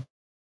meeting.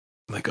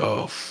 Like,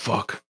 oh,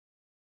 fuck.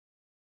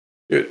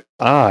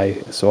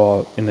 I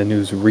saw in the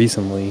news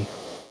recently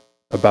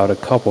about a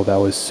couple that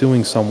was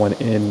suing someone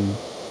in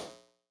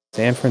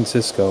San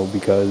Francisco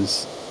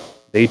because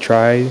they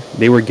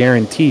were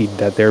guaranteed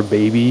that their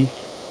baby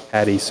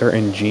had a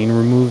certain gene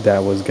removed that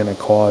was going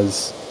to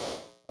cause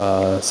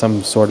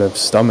some sort of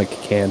stomach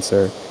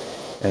cancer,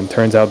 and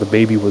turns out the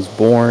baby was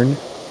born,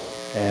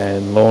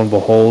 and lo and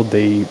behold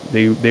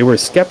they were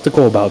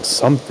skeptical about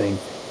something.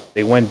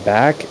 They went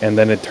back, and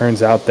then it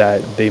turns out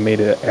that they made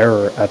an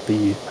error at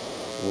the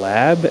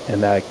lab,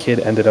 and that kid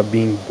ended up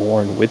being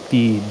born with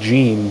the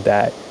gene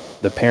that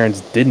the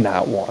parents did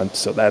not want.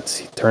 So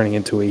that's turning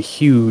into a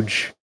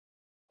huge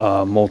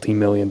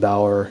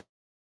multi-million-dollar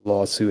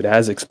lawsuit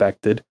as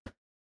expected.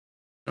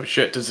 Oh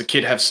shit! Does the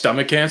kid have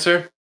stomach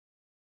cancer?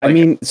 I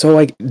mean, so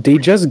like they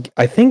just,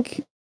 I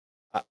think,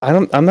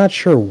 I'm not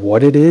sure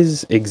what it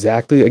is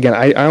exactly. Again,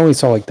 I only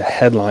saw like the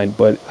headline,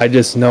 but I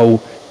just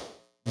know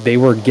they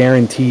were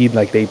guaranteed,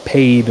 like they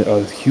paid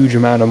a huge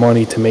amount of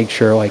money to make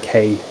sure, like,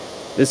 hey,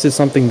 this is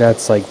something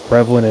that's like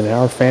prevalent in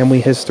our family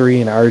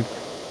history and our,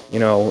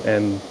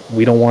 and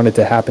we don't want it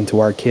to happen to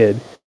our kid.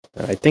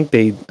 And I think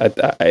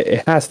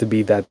it has to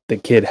be that the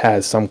kid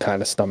has some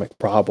kind of stomach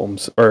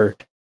problems, or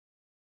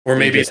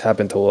maybe just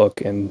happen to look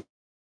and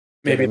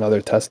get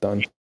another test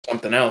done.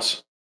 Something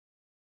else.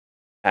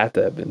 Had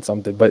to have been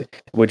something, but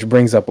which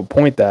brings up a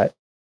point that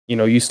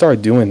you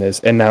start doing this,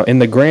 and now in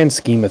the grand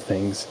scheme of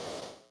things,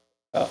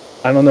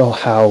 I don't know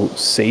how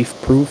safe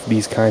proof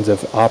these kinds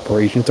of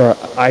operations are.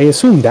 I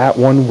assume that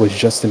one was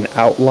just an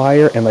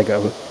outlier and like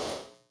a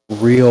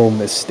real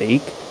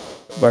mistake.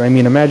 But I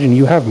mean, imagine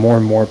you have more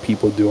and more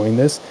people doing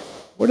this.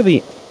 What are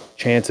the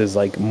chances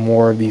like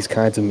more of these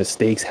kinds of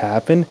mistakes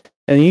happen,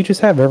 and you just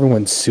have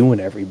everyone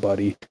suing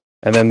everybody,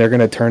 and then they're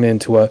going to turn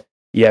into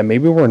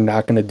maybe we're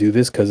not going to do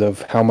this because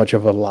of how much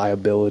of a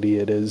liability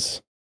it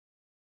is.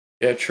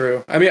 Yeah,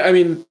 true. I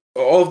mean,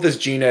 all of this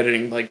gene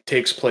editing like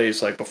takes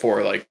place like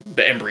before like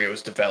the embryo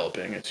is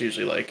developing. It's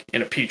usually like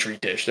in a petri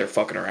dish. They're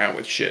fucking around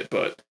with shit,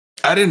 but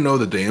I didn't know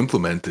that they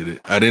implemented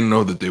it. I didn't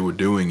know that they were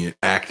doing it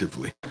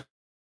actively.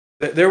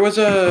 there was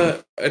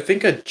I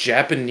think a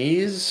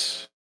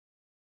Japanese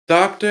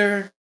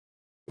doctor,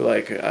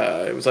 like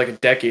it was like a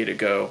decade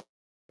ago.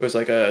 It was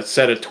like a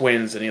set of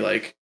twins, and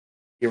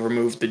he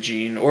removed the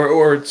gene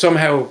or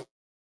somehow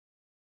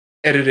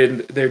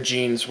edited their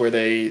genes where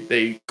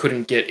they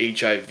couldn't get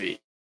HIV.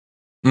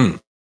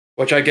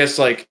 Which I guess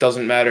like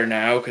doesn't matter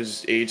now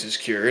because AIDS is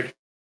cured.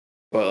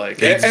 But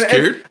like AIDS is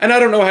cured? And I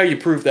don't know how you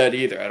prove that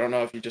either. I don't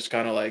know if you just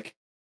kind of like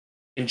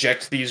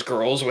inject these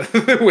girls with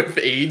with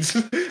AIDS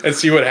and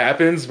see what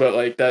happens. But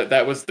like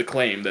that was the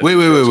claim. That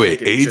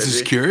wait. AIDS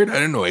is cured? I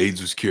didn't know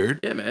AIDS was cured.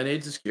 Yeah, man,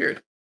 AIDS is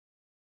cured.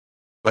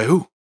 By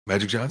who?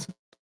 Magic Johnson?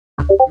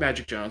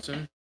 Magic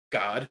Johnson.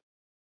 God.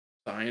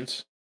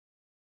 Science.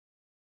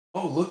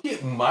 Oh, look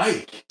at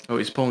Mike. Oh,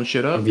 he's pulling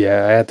shit up.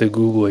 Yeah, I had to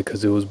Google it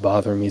because it was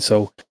bothering me.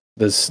 So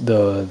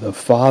the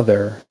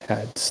father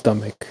had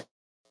stomach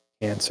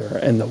cancer,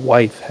 and the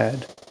wife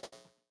had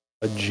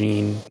a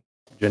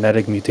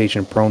genetic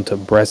mutation prone to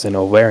breast and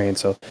ovarian.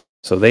 So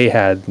they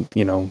had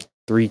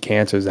 3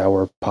 cancers that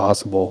were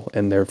possible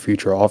in their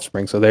future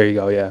offspring. So there you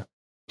go. Yeah,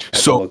 I had to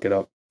So, look it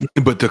up.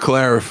 but to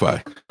clarify,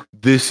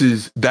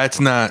 that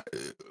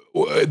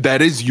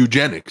is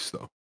eugenics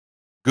though.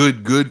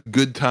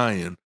 Good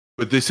tie-in.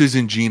 But this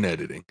isn't gene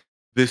editing.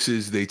 This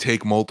is they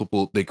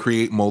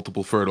create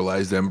multiple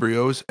fertilized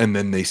embryos, and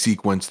then they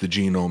sequence the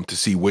genome to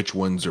see which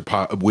ones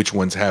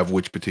have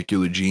which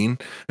particular gene,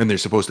 and they're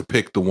supposed to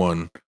pick the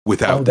one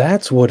without. Oh,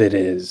 that's what it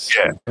is.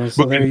 Yeah. Oh,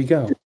 so there you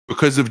go.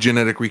 Because of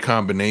genetic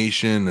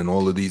recombination and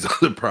all of these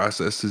other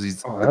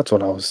processes. Oh, that's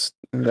what I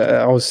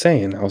was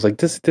saying. I was like,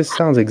 this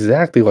sounds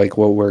exactly like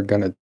what we're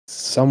gonna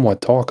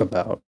somewhat talk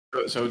about.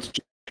 So it's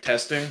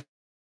testing.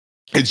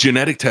 It's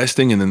genetic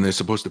testing, and then they're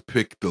supposed to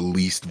pick the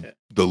least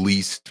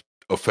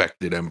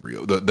affected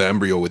embryo, the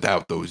embryo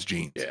without those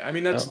genes. Yeah, I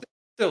mean that's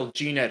still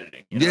gene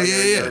editing. Yeah.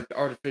 You're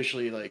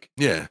artificially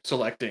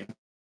selecting,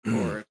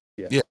 or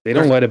Yeah. They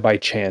don't let it by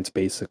chance.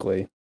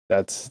 Basically,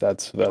 that's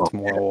more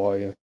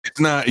why. It's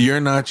not.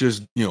 You're not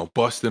just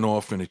busting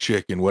off in a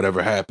chick and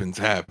whatever happens.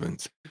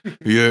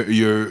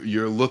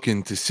 You're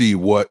looking to see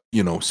what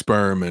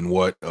sperm and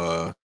what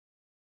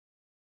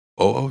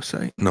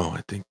oocyte. No,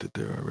 I think that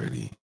they're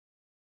already.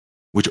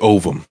 Which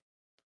ovum?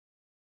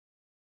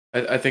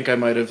 I think I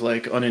might have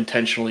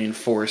unintentionally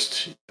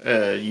enforced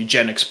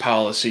eugenics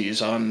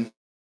policies on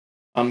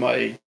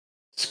my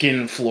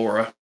skin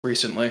flora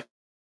recently.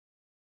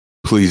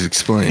 Please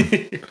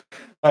explain.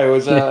 I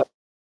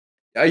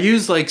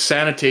use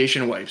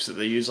sanitation wipes that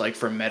they use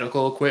for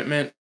medical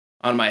equipment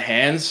on my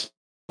hands.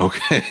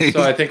 Okay.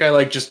 So I think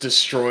I just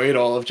destroyed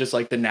all of just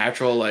the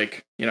natural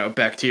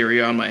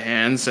bacteria on my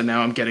hands, and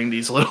now I'm getting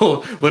these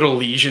little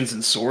lesions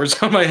and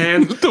sores on my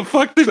hands. What the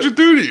fuck did you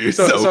do to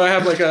yourself? So I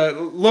have a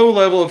low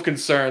level of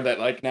concern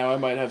that now I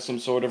might have some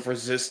sort of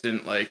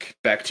resistant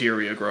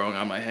bacteria growing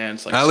on my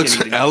hands.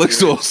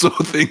 Alex also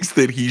thinks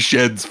that he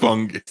sheds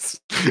fungus.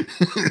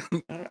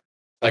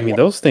 I mean,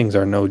 those things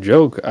are no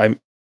joke.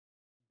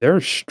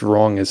 They're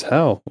strong as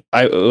hell.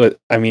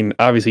 I mean,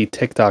 obviously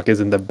TikTok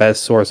isn't the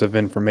best source of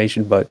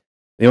information, but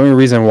the only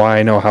reason why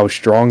I know how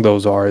strong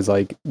those are is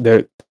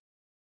they're.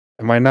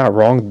 Am I not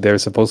wrong? They're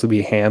supposed to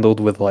be handled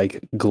with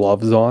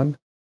gloves on.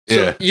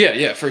 So,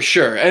 yeah, for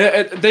sure.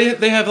 And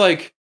they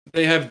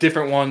have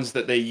different ones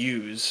that they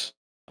use.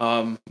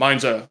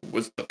 Mine's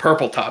was the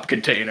purple top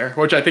container,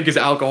 which I think is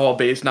alcohol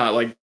based,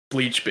 not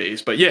bleach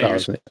based. But yeah,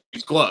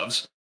 use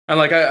gloves. And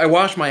I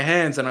washed my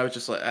hands, and I was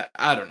just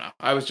I don't know.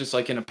 I was just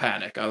in a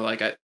panic. I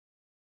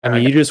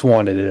mean, you just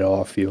wanted it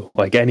off you.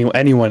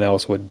 Anyone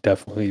else would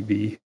definitely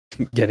be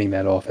getting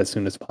that off as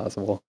soon as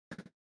possible.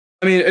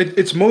 I mean,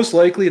 it's most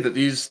likely that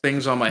these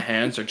things on my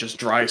hands are just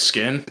dry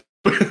skin.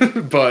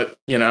 But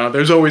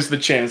there's always the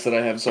chance that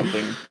I have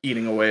something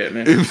eating away at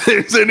me. If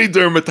there's any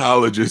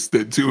dermatologists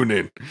that tune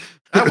in,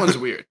 that one's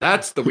weird.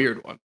 That's the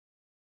weird one.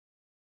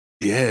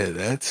 Yeah,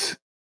 that's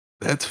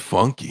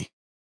funky.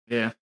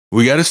 Yeah.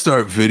 We got to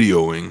start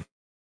videoing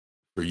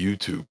for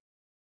YouTube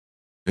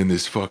in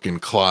this fucking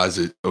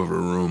closet of a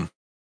room.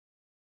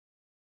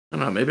 I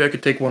don't know. Maybe I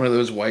could take one of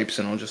those wipes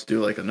and I'll just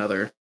do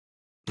another.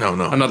 No.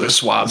 Another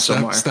swab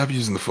somewhere. Stop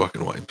using the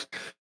fucking wipes.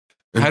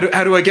 How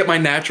do I get my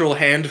natural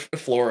hand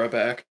flora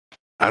back?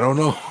 I don't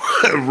know.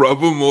 Rub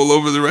them all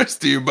over the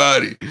rest of your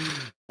body.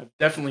 I've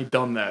definitely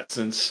done that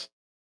since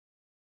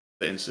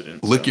the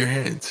incident. Lick your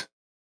hands.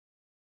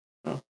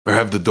 Oh. Or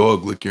have the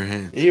dog lick your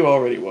hands. He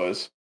already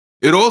was.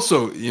 It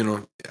also,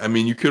 I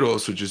mean, you could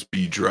also just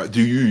be dry.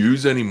 Do you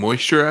use any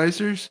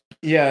moisturizers?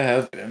 Yeah, I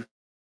have been.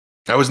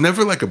 I was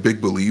never a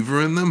big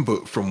believer in them,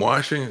 but from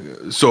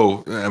washing,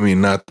 so, I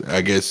mean,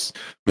 I guess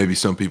maybe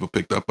some people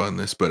picked up on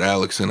this, but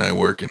Alex and I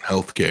work in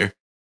healthcare,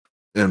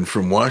 and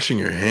from washing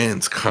your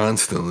hands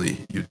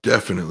constantly, you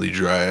definitely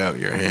dry out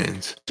your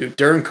hands. Dude,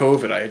 during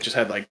COVID, I just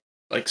had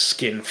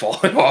skin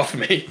falling off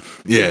me.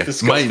 Yeah,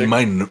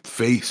 my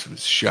face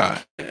was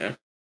shot. Yeah.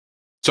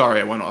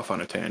 Sorry, I went off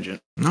on a tangent.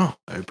 No,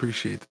 I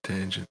appreciate the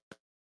tangent.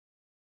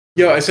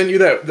 Yo, I sent you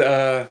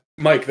that,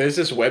 Mike. There's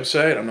this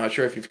website. I'm not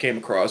sure if you've came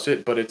across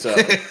it, but it's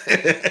I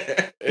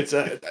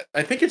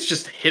think it's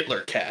just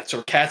Hitler cats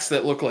or cats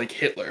that look like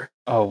Hitler.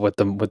 Oh, with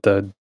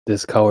the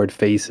discolored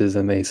faces,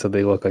 and they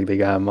look like they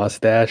got a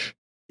mustache.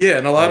 Yeah,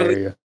 and a lot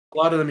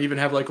of them even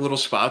have little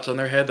spots on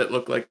their head that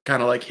look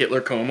kind of like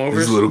Hitler comb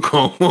overs. His little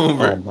comb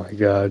over. Oh my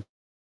god.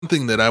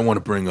 Something that I want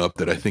to bring up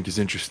that I think is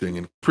interesting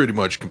and pretty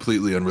much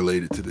completely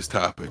unrelated to this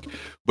topic,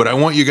 but I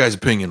want you guys'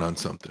 opinion on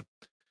something.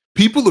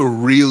 People are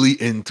really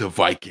into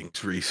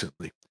Vikings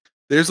recently.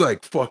 There's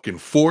fucking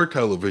 4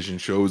 television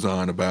shows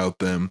on about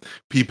them,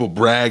 people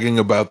bragging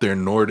about their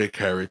Nordic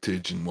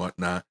heritage and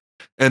whatnot.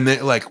 And they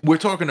we're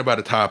talking about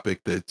a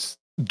topic that's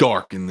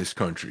dark in this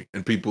country,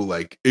 and people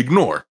like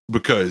ignore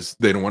because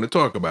they don't want to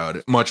talk about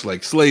it, much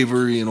like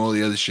slavery and all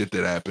the other shit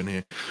that happened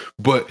here.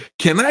 But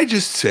can I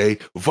just say,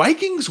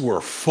 Vikings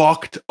were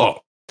fucked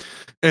up,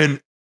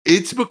 and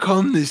it's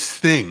become this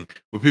thing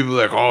where people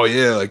are like, oh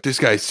yeah, like this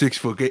guy's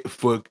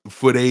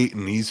 6'8",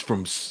 and he's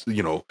from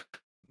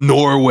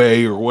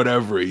Norway or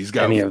whatever. He's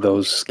got Any of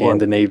those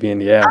Scandinavian,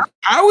 yeah.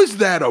 How is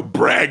that a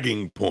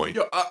bragging point?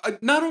 Yo,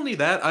 not only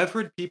that, I've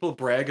heard people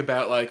brag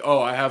about like, oh,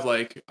 I have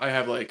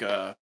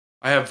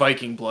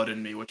Viking blood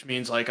in me, which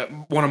means like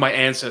one of my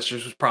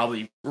ancestors was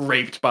probably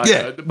raped by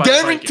by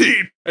guaranteed.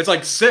 Viking. It's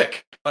like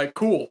sick, like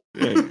cool.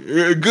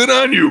 Yeah, good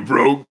on you,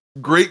 bro.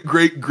 Great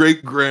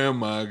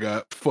grandma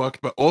got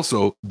fucked, but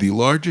also the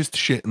largest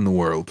shit in the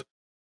world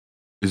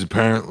is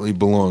apparently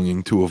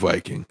belonging to a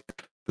Viking.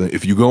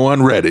 If you go on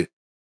Reddit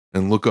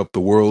and look up the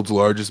world's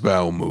largest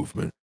bowel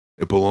movement,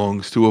 it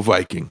belongs to a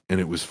Viking, and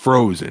it was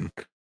frozen.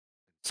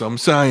 Some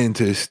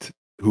scientist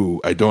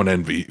who I don't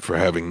envy for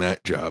having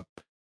that job.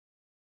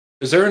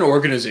 Is there an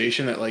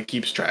organization that like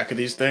keeps track of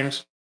these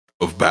things?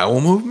 Of bowel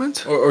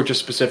movements? Or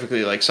just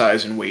specifically like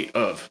size and weight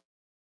of?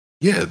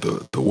 Yeah,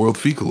 the World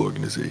Fecal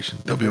Organization,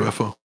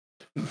 WFO.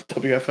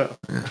 WFO.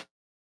 Yeah.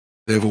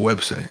 They have a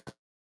website.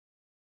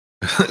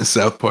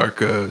 South Park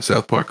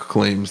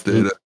claims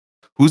that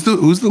who's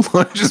the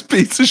largest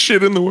piece of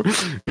shit in the world?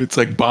 It's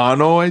like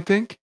Bono, I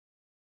think.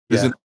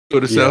 Isn't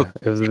it South?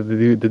 It was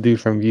the dude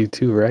from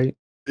U.S.A, right?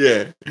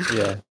 Yeah.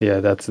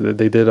 Yeah.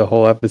 They did a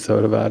whole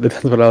episode about it.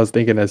 That's what I was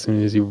thinking as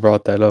soon as you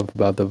brought that up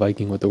about the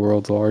Viking with the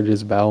world's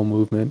largest bowel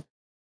movement.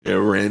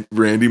 Yeah,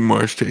 Randy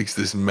Marsh takes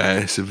this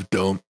massive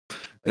dump.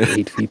 Like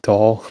 8 feet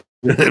tall.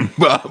 And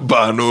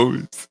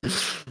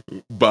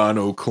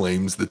Bono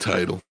claims the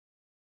title.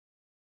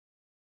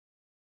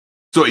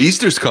 So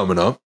Easter's coming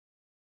up.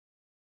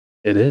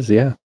 It is,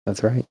 yeah.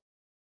 That's right.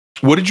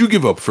 What did you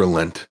give up for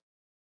Lent?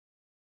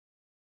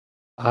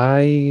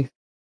 I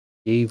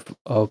gave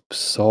up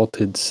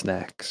salted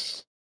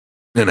snacks.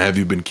 And have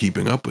you been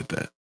keeping up with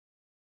that?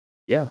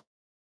 Yeah.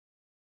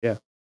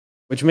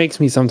 Which makes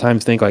me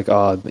sometimes think like,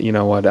 oh, you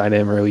know what? I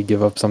didn't really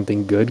give up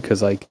something good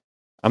because like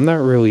I'm not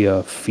really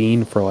a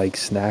fiend for like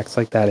snacks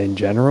like that in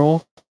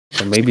general.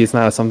 So maybe it's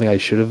not something I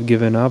should have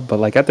given up, but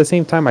like at the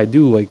same time I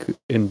do like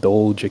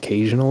indulge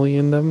occasionally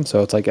in them.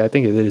 So it's like I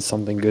think it is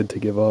something good to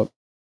give up.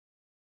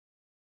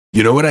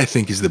 You know what I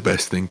think is the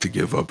best thing to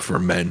give up for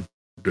men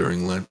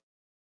during Lent?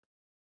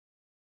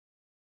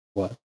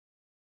 What?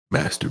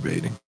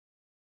 Masturbating.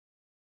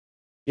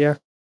 Yeah.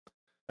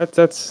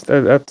 That's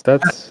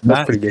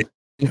pretty good.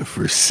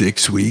 For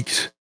 6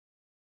 weeks.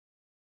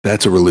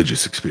 That's a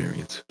religious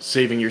experience.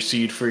 Saving your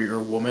seed for your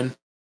woman.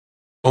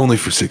 Only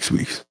for 6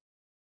 weeks.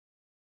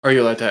 Are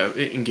you allowed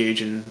to engage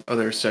in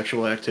other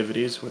sexual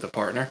activities with a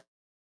partner?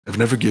 I've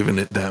never given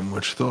it that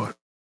much thought.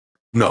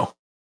 No.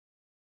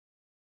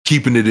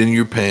 Keeping it in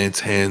your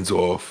pants, hands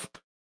off,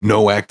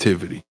 no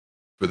activity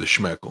for the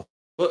schmeckle.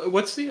 Well,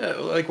 what's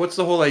the what's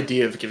the whole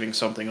idea of giving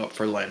something up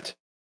for Lent?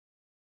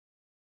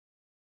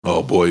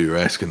 Oh boy, you're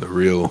asking the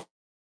real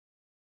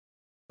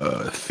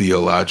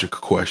theological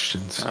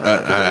questions.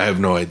 I have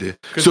no idea.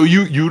 So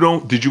you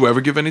don't? Did you ever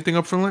give anything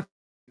up for Lent?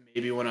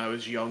 Maybe when I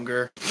was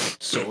younger,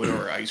 soda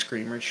or ice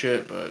cream or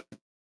shit, but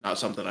not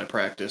something I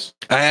practice.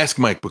 I ask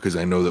Mike because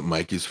I know that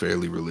Mike is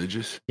fairly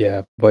religious.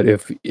 Yeah, but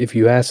if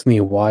you ask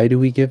me why do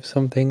we give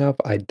something up,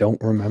 I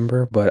don't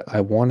remember, but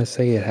I want to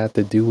say it had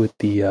to do with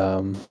the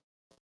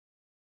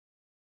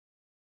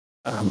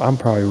I'm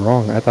probably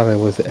wrong. I thought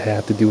it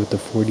had to do with the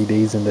 40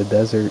 days in the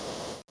desert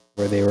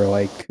where they were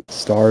like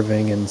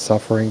starving and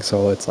suffering.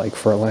 So it's like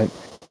for Lent,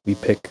 we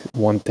pick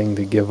one thing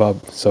to give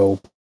up. So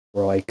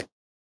we're like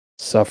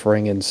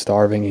suffering and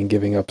starving and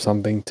giving up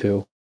something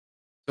too.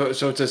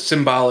 So it's a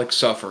symbolic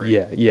suffering.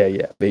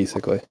 Yeah,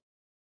 basically.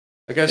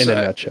 I guess in a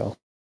nutshell.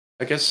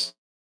 I guess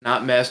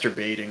not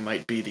masturbating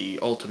might be the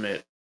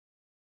ultimate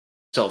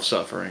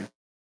self-suffering.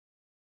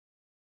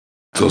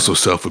 It's also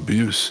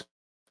self-abuse.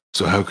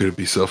 So how could it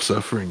be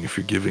self-suffering if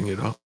you're giving it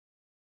up?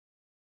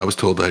 I was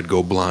told I'd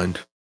go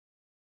blind.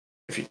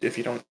 If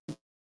you don't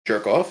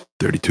jerk off?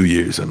 32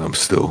 years and I got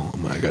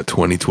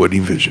 20/20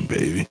 vision,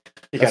 baby.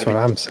 That's what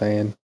I'm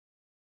saying.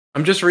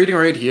 I'm just reading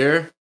right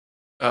here.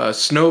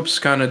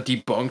 Snopes kind of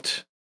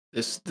debunked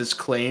this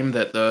claim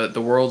that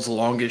the world's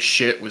longest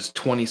shit was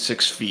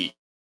 26 feet.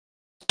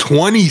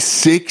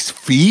 26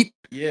 feet?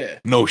 Yeah.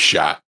 No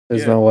shot.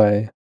 There's no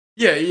way.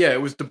 Yeah,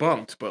 it was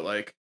debunked, but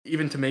like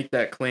even to make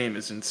that claim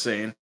is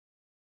insane.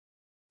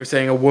 They're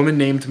saying a woman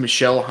named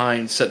Michelle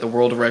Hines set the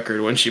world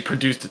record when she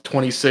produced a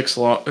 26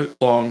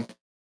 long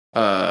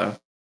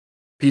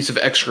piece of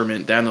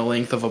excrement down the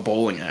length of a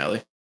bowling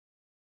alley.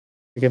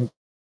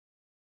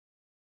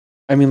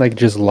 I mean, like,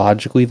 just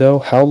logically, though,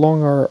 how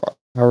long are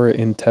our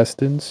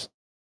intestines?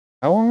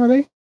 How long are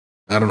they?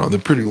 I don't know. They're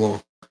pretty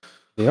long.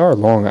 They are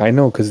long. I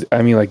know, because,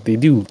 I mean, like,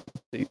 let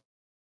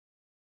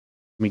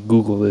me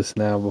Google this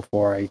now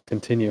before I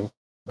continue.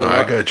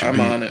 I got you.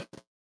 I'm on it.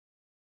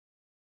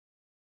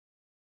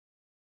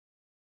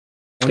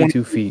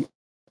 22 feet.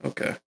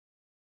 Okay.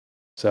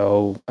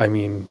 So, I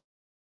mean,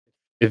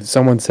 if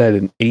someone said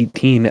an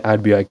 18,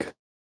 I'd be like,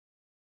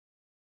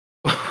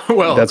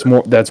 Well,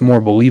 that's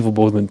more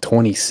believable than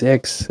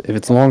 26. If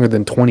it's longer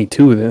than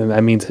 22, then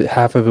that means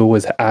half of it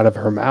was out of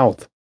her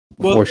mouth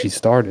before Well, she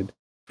started.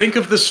 think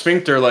of the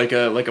sphincter like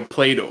a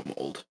Play-Doh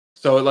mold.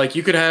 So like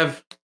you could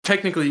have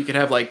technically you could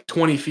have like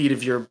 20 feet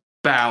of your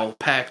bowel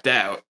packed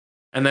out,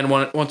 and then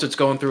once it's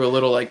going through a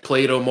little like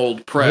Play-Doh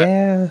mold prep,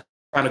 Yeah,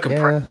 kind of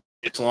compress,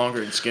 it's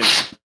longer and skinny.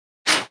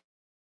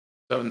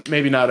 So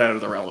maybe not out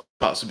of the realm of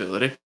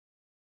possibility.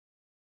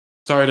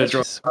 Sorry to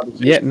draw.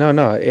 yeah,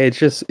 no. It's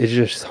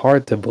just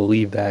hard to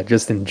believe that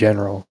just in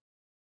general.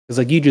 It's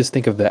like you just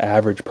think of the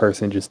average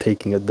person just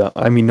taking a dump.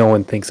 I mean, no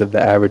one thinks of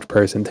the average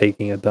person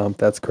taking a dump.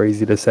 That's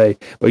crazy to say.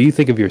 But you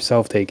think of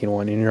yourself taking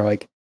one, and you're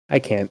like, I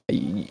can't.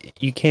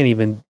 You can't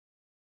even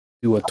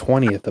do a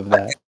 20th of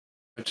that.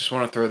 I just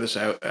want to throw this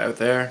out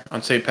there.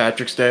 On St.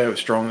 Patrick's Day, I was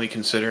strongly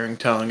considering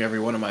telling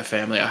everyone in my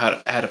family I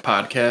had a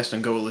podcast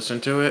and go listen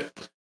to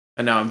it.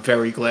 And now I'm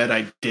very glad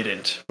I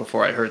didn't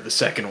before I heard the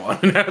second one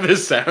and how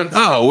this sounds.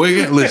 Oh,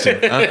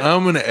 listen,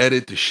 I'm going to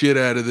edit the shit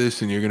out of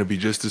this, and you're going to be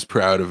just as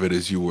proud of it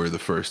as you were the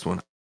first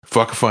one.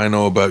 Fuck if I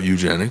know about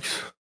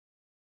eugenics.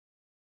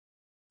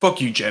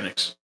 Fuck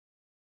eugenics.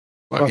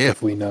 Fuck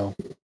if we know.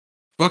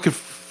 Fuck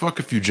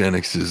if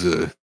eugenics is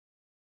a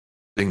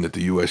thing that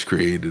the U.S.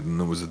 created and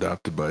it was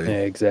adopted by. Yeah,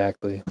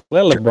 exactly.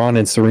 Let LeBron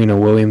and Serena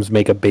Williams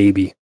make a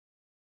baby.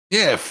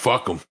 Yeah,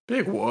 fuck them.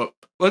 Big whoop.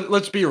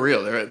 Let's be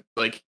real. They're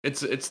like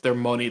it's their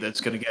money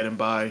that's gonna get him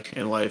by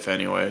in life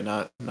anyway,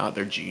 not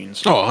their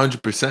genes. Oh,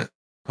 100%.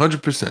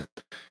 100%.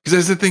 Because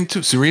that's the thing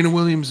too. Serena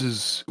Williams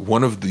is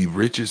one of the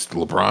richest.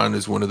 LeBron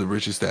is one of the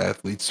richest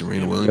athletes.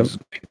 Serena Williams.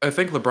 I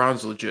think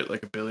LeBron's legit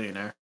like a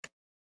billionaire.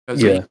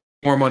 Yeah.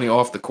 More money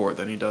off the court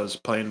than he does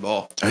playing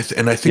ball. I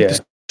think this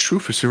is true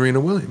for Serena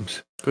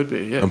Williams. Could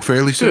be, yeah. I'm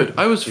fairly certain. Dude,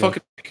 I was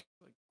fucking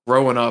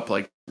growing up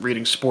like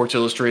reading Sports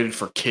Illustrated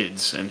for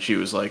kids, and she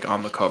was like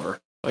on the cover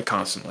like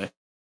constantly.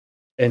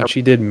 And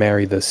she did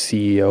marry the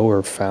CEO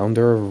or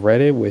founder of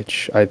Reddit,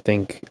 which I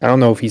don't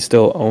know if he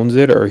still owns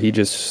it or he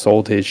just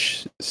sold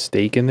his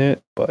stake in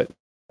it, but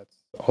that's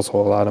also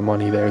a lot of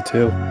money there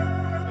too.